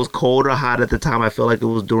don't remember if it was cold or hot at the time. I felt like it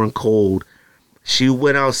was during cold. She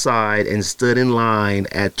went outside and stood in line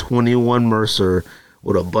at 21 Mercer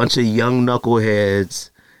with a bunch of young knuckleheads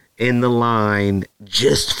in the line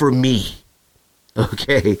just for me.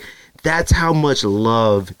 Okay? That's how much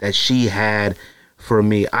love that she had for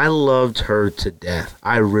me. I loved her to death.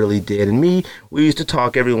 I really did. And we used to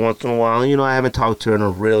talk every once in a while. I haven't talked to her in a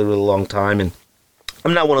really, really long time. And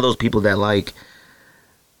I'm not one of those people that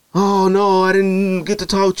oh no, I didn't get to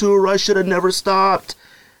talk to her. I should have never stopped.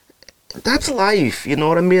 That's life. You know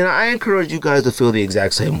what I mean? I encourage you guys to feel the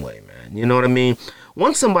exact same way, man. You know what I mean?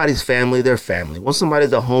 Once somebody's family, they're family. Once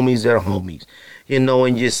somebody's the homies, they're homies. You know,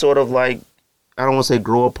 and you sort of like, I don't want to say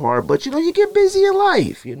grow apart, but you know, you get busy in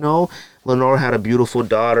life. You know, Lenore had a beautiful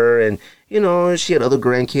daughter, and you know, she had other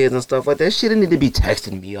grandkids and stuff like that. She didn't need to be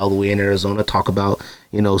texting me all the way in Arizona, talk about,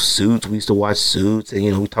 you know, Suits. We used to watch Suits, and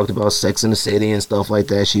you know, we talked about Sex in the City and stuff like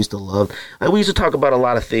that. She used to love. Like, we used to talk about a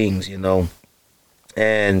lot of things, you know,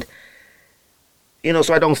 and you know,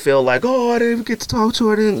 so I don't feel like, oh, I didn't get to talk to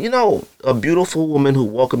her. I didn't, you know, a beautiful woman who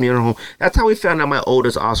welcomed me in her home. That's how we found out my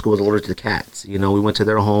oldest Oscar was allergic to cats. You know, we went to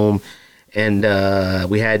their home, and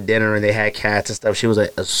we had dinner, and they had cats and stuff. She was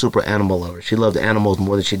a super animal lover. She loved animals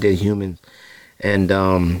more than she did humans. And,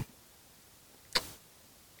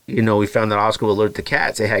 you know, we found that Oscar was allergic to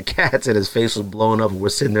cats. They had cats, and his face was blown up, and we're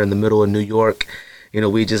sitting there in the middle of New York. You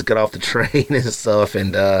know, we just got off the train and stuff,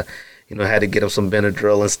 and, you know, had to get him some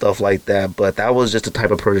Benadryl and stuff like that. But that was just the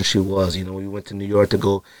type of person she was. You know, we went to New York to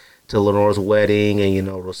go to Lenore's wedding, and, you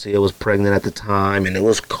know, Rosia was pregnant at the time, and it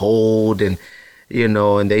was cold, and, you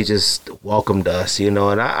know, and they just welcomed us, you know.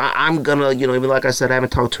 And I'm gonna, you know, even like I said, I haven't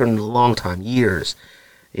talked to her in a long time, years,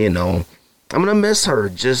 you know. I'm gonna miss her,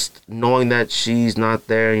 just knowing that she's not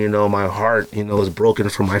there, you know. My heart, you know, is broken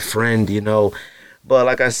for my friend, you know. But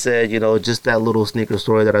like I said, you know, just that little sneaker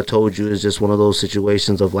story that I told you is just one of those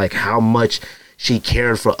situations of like how much she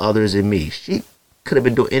cared for others and me. She could have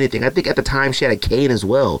been doing anything. I think at the time she had a cane as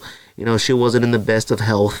well. You know, she wasn't in the best of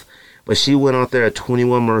health, but she went out there at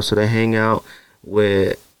 21 Mercer to hang out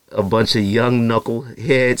with a bunch of young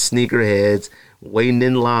knucklehead sneakerheads waiting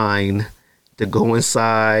in line to go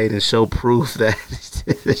inside and show proof that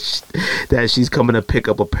that she's coming to pick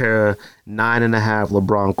up a pair of 9.5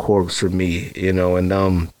 LeBron Corps for me, you know. And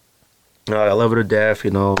I love her to death,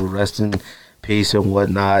 you know. Rest in peace and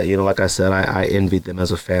whatnot, you know. Like I said, I envied them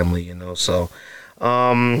as a family, you know. So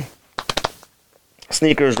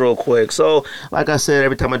sneakers real quick. So like I said,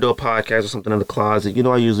 every time I do a podcast or something in the closet, you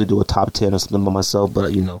know, I usually do a top 10 or something by myself,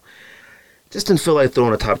 but you know, just didn't feel like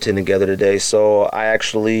throwing a top 10 together today. So I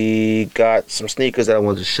actually got some sneakers that I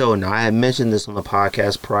wanted to show. Now, I had mentioned this on the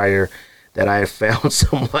podcast prior that I had found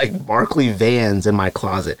some like Barkley Vans in my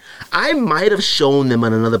closet. I might have shown them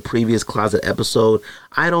in another previous closet episode.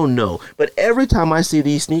 I don't know. But every time I see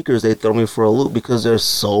these sneakers, they throw me for a loop because they're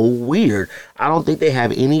so weird. I don't think they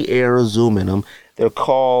have any air or zoom in them. They're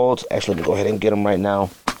called, actually, let me go ahead and get them right now.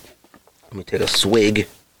 Let me take a swig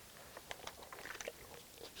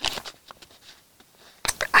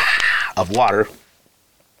of water.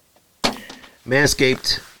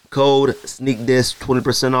 Manscaped, code SNEAKDIS,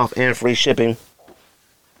 20% off and free shipping.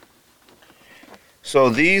 So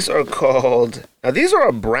these are called, now these are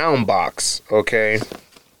a brown box, okay?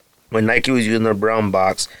 When Nike was using their brown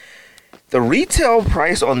box. The retail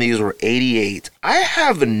price on these were $88. I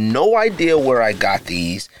have no idea where I got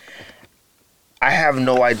these. I have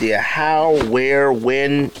no idea how, where,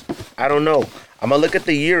 when. I don't know. I'm going to look at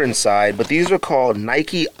the year inside, but these are called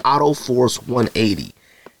Nike Auto Force 180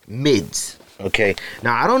 mids, okay?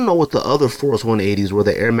 Now, I don't know what the other Force 180s were,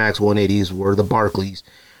 the Air Max 180s were, the Barclays.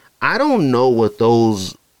 I don't know what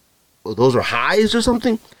those are highs or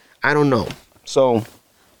something. I don't know. So,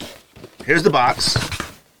 here's the box.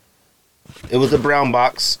 It was the brown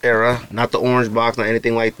box era, not the orange box, not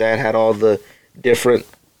anything like that. Had all the different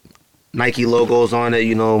Nike logos on it,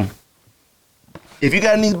 you know. If you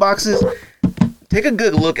got in these boxes, take a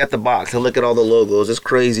good look at the box and look at all the logos. It's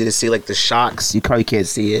crazy to see like the Shocks. You probably can't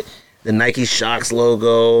see it. The Nike Shocks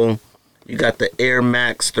logo. You got the Air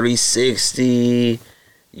Max 360.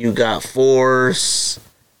 You got Force.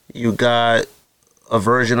 You got a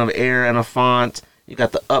version of Air and a font. You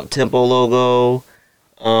got the Up-Tempo logo.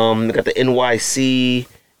 You got the NYC.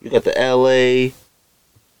 You got the LA.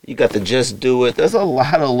 You got the Just Do It. There's a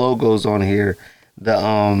lot of logos on here.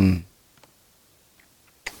 The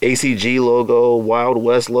ACG logo, Wild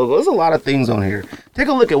West logo. There's a lot of things on here. Take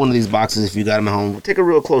a look at one of these boxes if you got them at home. Take a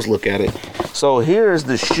real close look at it. So here's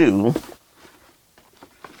the shoe.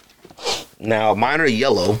 Now, mine are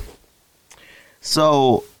yellow.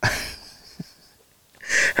 So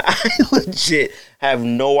I legit have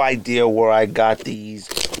no idea where I got these,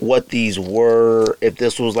 what these were, if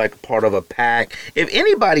this was like part of a pack. If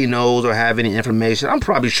anybody knows or have any information, I'm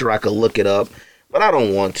probably sure I could look it up, but I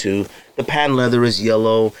don't want to. The patent leather is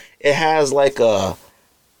yellow. It has like a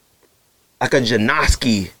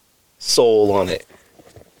Janoski sole on it.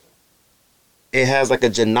 It has like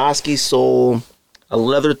a Janoski sole. a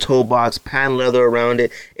leather toe box, patent leather around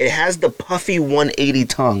it. It has the puffy 180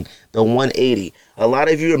 tongue, the 180. A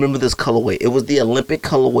lot of you remember this colorway. It was the Olympic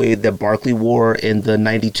colorway that Barkley wore in the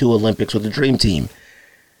 92 Olympics with the Dream Team.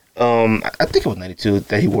 I think it was 92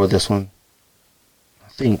 that he wore this one. I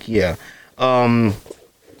think, yeah.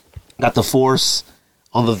 Got the Force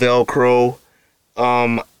on the Velcro.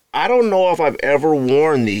 I don't know if I've ever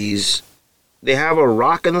worn these. They have a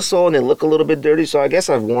rock in the sole and they look a little bit dirty, so I guess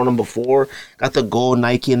I've worn them before. Got the gold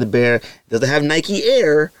Nike in the bear. Does it have Nike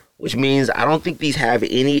Air? Which means I don't think these have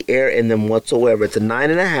any air in them whatsoever. It's a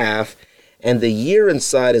 9.5, and the year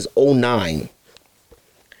inside is 09.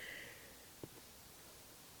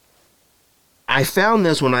 I found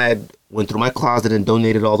this when I went through my closet and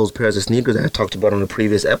donated all those pairs of sneakers that I talked about on the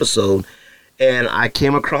previous episode, and I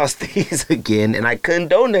came across these again, and I couldn't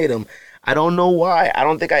donate them. I don't know why. I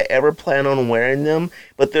don't think I ever plan on wearing them,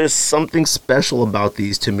 but there's something special about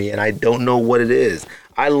these to me, and I don't know what it is.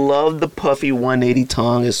 I love the puffy 180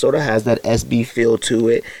 tongue. It sort of has that SB feel to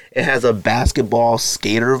it. It has a basketball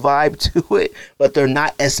skater vibe to it, but they're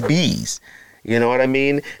not SBs. You know what I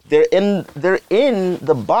mean? They're in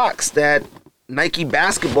the box that Nike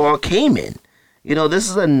basketball came in. You know, this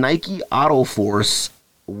is a Nike Auto Force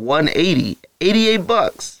 180,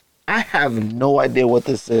 $88. I have no idea what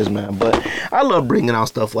this is, man, but I love bringing out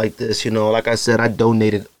stuff like this. You know, like I said, I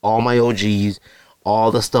donated all my OGs,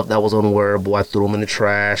 all the stuff that was unwearable. I threw them in the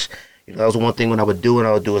trash. You know, that was one thing when I would do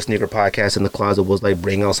a sneaker podcast in the closet, was like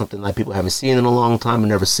bring out something like people haven't seen in a long time and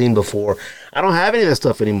never seen before. I don't have any of that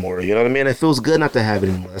stuff anymore. You know what I mean? It feels good not to have it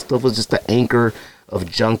anymore. That stuff was just the anchor of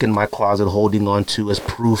junk in my closet, holding on to as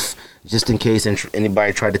proof, just in case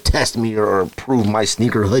anybody tried to test me or prove my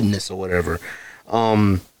sneaker hoodness or whatever.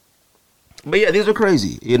 But yeah, these are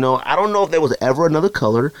crazy. You know, I don't know if there was ever another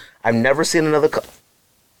color. I've never seen another color.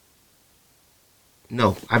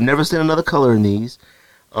 No, I've never seen another color in these.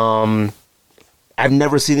 I've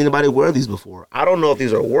never seen anybody wear these before. I don't know if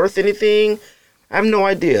these are worth anything. I have no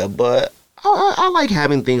idea, but I like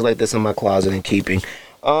having things like this in my closet and keeping.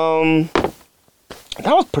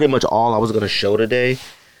 That was pretty much all I was going to show today.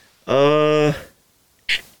 I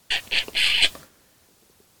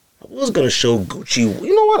was going to show Gucci.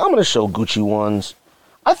 You know what? I'm going to show Gucci ones.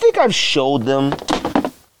 I think I've showed them.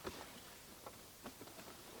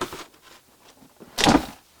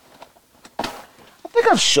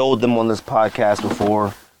 I've showed them on this podcast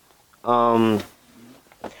before. I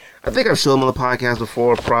think I've showed them on the podcast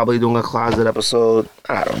before, probably doing a closet episode.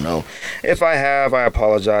 I don't know. If I have, I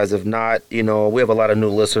apologize. If not, you know, we have a lot of new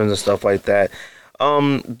listeners and stuff like that.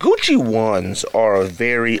 Gucci 1s are a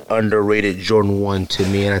very underrated Jordan 1 to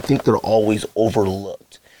me, and I think they're always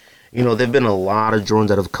overlooked. You know, there have been a lot of Jordans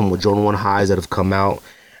that have come with Jordan 1 highs that have come out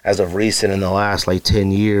as of recent in the last,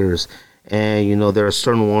 10 years. And, you know, there are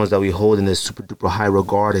certain ones that we hold in this super duper high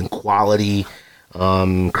regard and quality,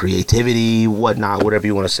 creativity, whatnot, whatever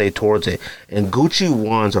you want to say towards it. And Gucci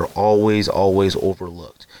 1s are always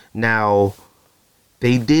overlooked. Now,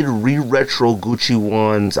 they did re-retro Gucci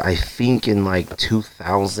 1s, I think, in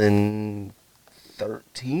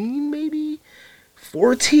 2013, maybe?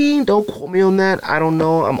 14? Don't quote me on that. I don't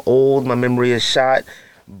know. I'm old. My memory is shot.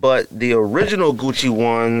 But the original Gucci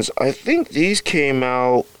 1s, I think these came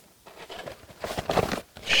out...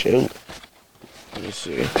 Shoot. Let me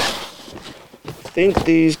see. I think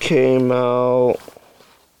these came out...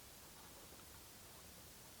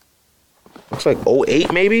 Looks like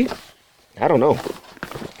 08 maybe? I don't know.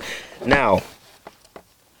 Now...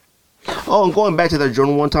 Oh, and going back to that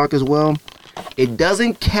Jordan 1 talk as well. It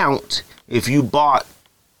doesn't count if you bought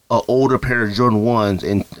an older pair of Jordan 1s.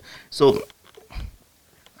 And so...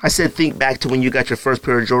 I said think back to when you got your first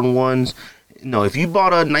pair of Jordan 1s. No, if you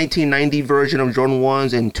bought a 1990 version of Jordan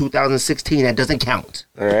 1s in 2016, that doesn't count.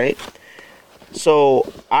 All right?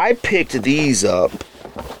 So, I picked these up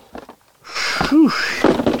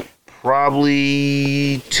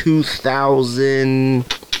probably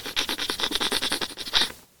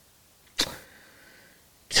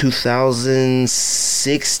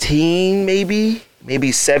 2016, maybe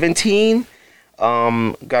 17.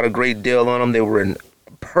 Got a great deal on them. They were in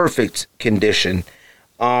perfect condition.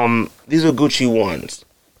 These are Gucci 1s.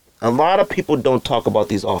 A lot of people don't talk about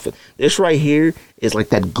these often. This right here is like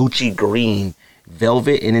that Gucci green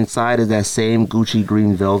velvet, and inside is that same Gucci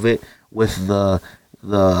green velvet with the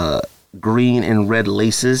green and red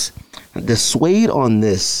laces. The suede on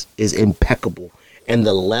this is impeccable. And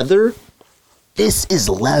the leather, this is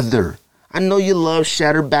leather. I know you love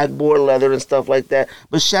shattered backboard leather and stuff like that,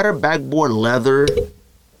 but shattered backboard leather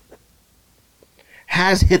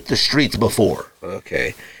has hit the streets before,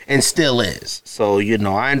 okay, and still is. So, you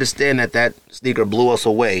know, I understand that sneaker blew us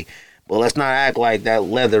away, But let's not act like that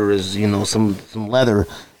leather is, some leather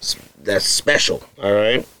that's special. All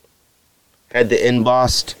right. Had the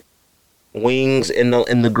embossed wings in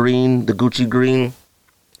the green, the Gucci green.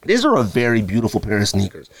 These are a very beautiful pair of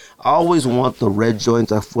sneakers. I always want the red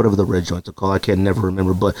joints, whatever the red joints are called. I can never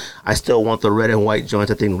remember, but I still want the red and white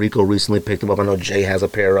joints. I think Rico recently picked them up. I know Jay has a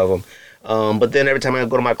pair of them. But then every time I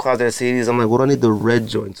go to my closet and see these, I'm like, what do I need the red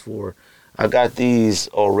joints for? I got these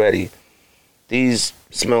already. These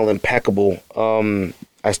smell impeccable.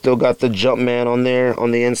 I still got the Jumpman on there on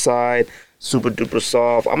the inside. Super duper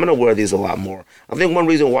soft. I'm going to wear these a lot more. I think one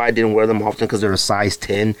reason why I didn't wear them often because they're a size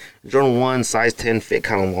 10. Jordan 1 size 10 fit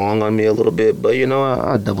kind of long on me a little bit, but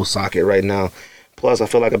I'll double sock it right now. Plus, I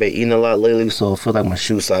feel like I've been eating a lot lately, so I feel like my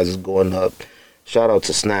shoe size is going up. Shout out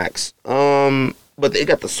to Snacks. But they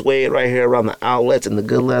got the suede right here around the outlets and the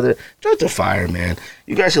good leather. Just a fire, man.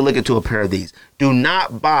 You guys should look into a pair of these. Do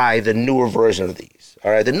not buy the newer version of these. All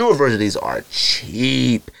right, the newer version of these are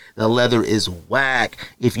cheap. The leather is whack.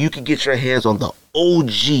 If you can get your hands on the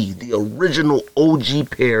OG, the original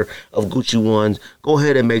OG pair of Gucci ones, go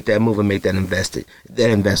ahead and make that move and make that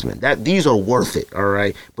investment. These are worth it, all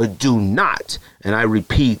right? But do not, and I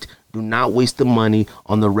repeat, do not waste the money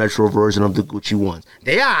on the retro version of the Gucci ones.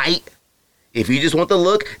 They aight. If you just want the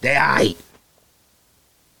look, they aight.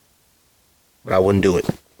 But I wouldn't do it.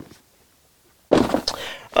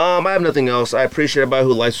 I have nothing else. I appreciate everybody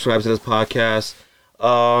who likes and subscribes to this podcast.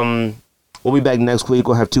 We'll be back next week.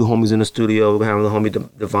 We'll have two homies in the studio. We'll have the homie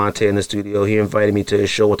Devontae in the studio. He invited me to his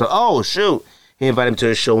show. He invited me to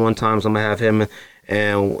his show one time, so I'm going to have him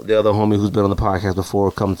and the other homie who's been on the podcast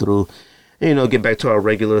before come through, get back to our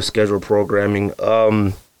regular scheduled programming.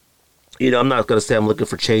 I'm not going to say I'm looking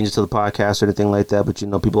for changes to the podcast or anything like that, but,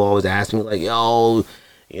 people always ask me, like, yo,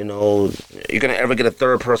 you're going to ever get a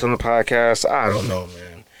third person on the podcast? I don't know, man.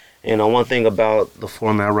 One thing about the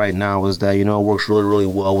format right now is that, it works really, really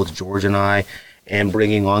well with George and I and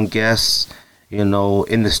bringing on guests. In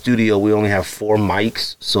the studio, we only have 4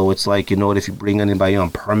 mics. So it's like, if you bring anybody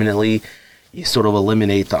on permanently, you sort of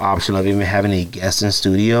eliminate the option of even having a guest in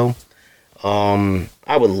studio. I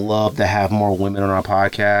would love to have more women on our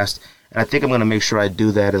podcast. And I think I'm going to make sure I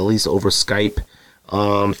do that at least over Skype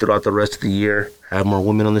throughout the rest of the year. Have more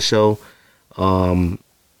women on the show.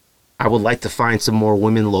 I would like to find some more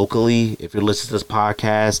women locally. If you're listening to this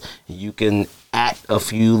podcast, you can at a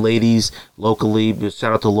few ladies locally.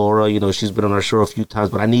 Shout out to Laura. She's been on our show a few times,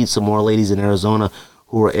 but I need some more ladies in Arizona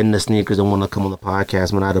who are in the sneakers and want to come on the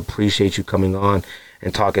podcast. Man, I'd appreciate you coming on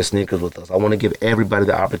and talking sneakers with us. I want to give everybody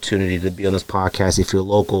the opportunity to be on this podcast if you're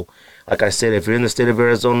local. Like I said, if you're in the state of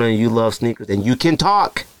Arizona and you love sneakers, then you can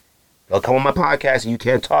talk. They'll come on my podcast and you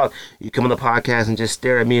can't talk. You come on the podcast and just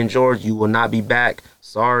stare at me and George. You will not be back.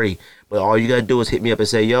 Sorry. But all you got to do is hit me up and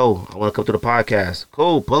say, yo, I want to come to the podcast.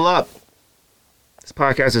 Cool. Pull up. This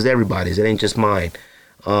podcast is everybody's. It ain't just mine.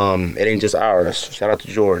 It ain't just ours. Shout out to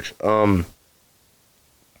George.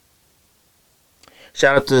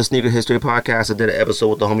 Shout out to the Sneaker History Podcast. I did an episode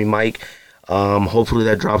with the homie Mike. Hopefully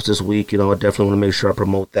that drops this week. I definitely want to make sure I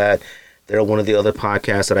promote that. They're one of the other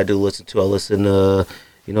podcasts that I do listen to. I listen to,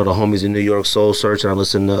 the homies in New York, Soul Search, and I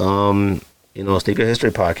listen to, Sneaker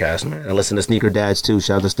History Podcast, man. I listen to Sneaker Dads, too.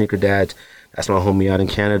 Shout out to Sneaker Dads. That's my homie out in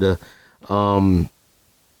Canada. I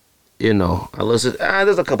listen,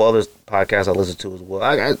 there's a couple other podcasts I listen to as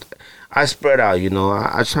well. I spread out,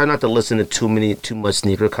 I try not to listen to too much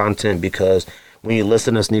sneaker content because when you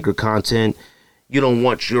listen to sneaker content, you don't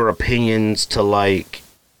want your opinions to,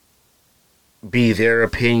 be their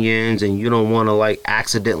opinions, and you don't want to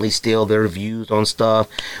accidentally steal their views on stuff.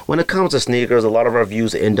 When it comes to sneakers, a lot of our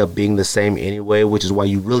views end up being the same anyway, which is why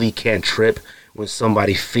you really can't trip when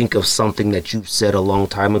somebody think of something that you said a long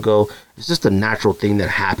time ago. It's just a natural thing that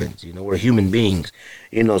happens. We're human beings,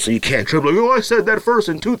 so you can't trip I said that first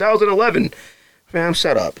in 2011. Fam,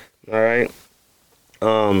 shut up. All right.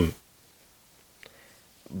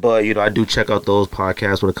 But, I do check out those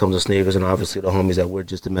podcasts when it comes to sneakers, and obviously the homies that We're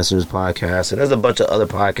Just the Messengers podcast. And there's a bunch of other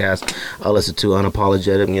podcasts I listen to,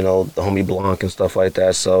 Unapologetic, the homie Blanc and stuff like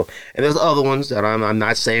that. So, and there's other ones that I'm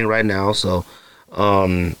not saying right now. So,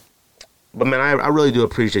 but man, I really do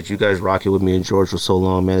appreciate you guys rocking with me and George for so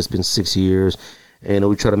long, man. It's been 6 years. And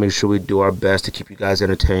we try to make sure we do our best to keep you guys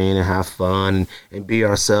entertained and have fun and be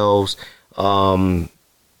ourselves.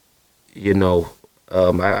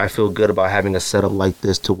 I feel good about having a setup like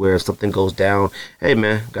this to where if something goes down, hey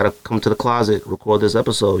man, gotta come to the closet, record this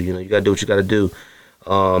episode. You gotta do what you gotta do.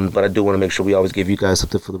 But I do want to make sure we always give you guys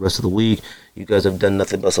something for the rest of the week. You guys have done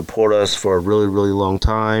nothing but support us for a really, really long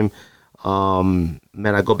time.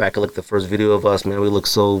 Man, I go back and look at the first video of us, man. We look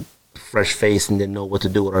so fresh-faced and didn't know what to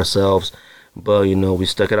do with ourselves. But, we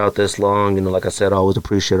stuck it out this long. Like I said, I always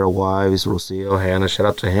appreciate our wives, Rocio, Hannah. Shout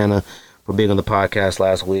out to Hannah for being on the podcast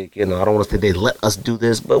last week. I don't want to say they let us do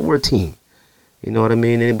this, but we're a team. You know what I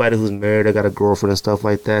mean? Anybody who's married or got a girlfriend and stuff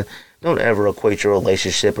like that, don't ever equate your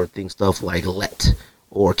relationship or think stuff like let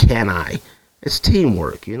or can I. It's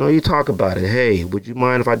teamwork. You talk about it. Hey, would you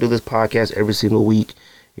mind if I do this podcast every single week?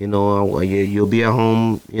 You'll be at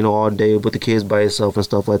home, all day with the kids by yourself and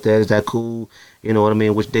stuff like that. Is that cool? You know what I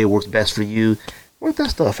mean? Which day works best for you? Work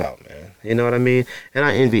that stuff out, man. You know what I mean? And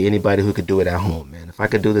I envy anybody who could do it at home, man. If I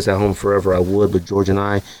could do this at home forever, I would. But George and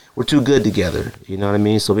I, we're too good together. You know what I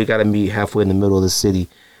mean? So we got to meet halfway in the middle of the city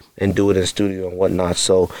and do it in the studio and whatnot.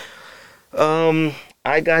 So,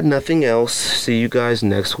 I got nothing else. See you guys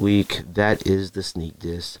next week. That is the Sneak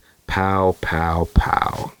Diss. Pow, pow,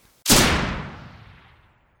 pow.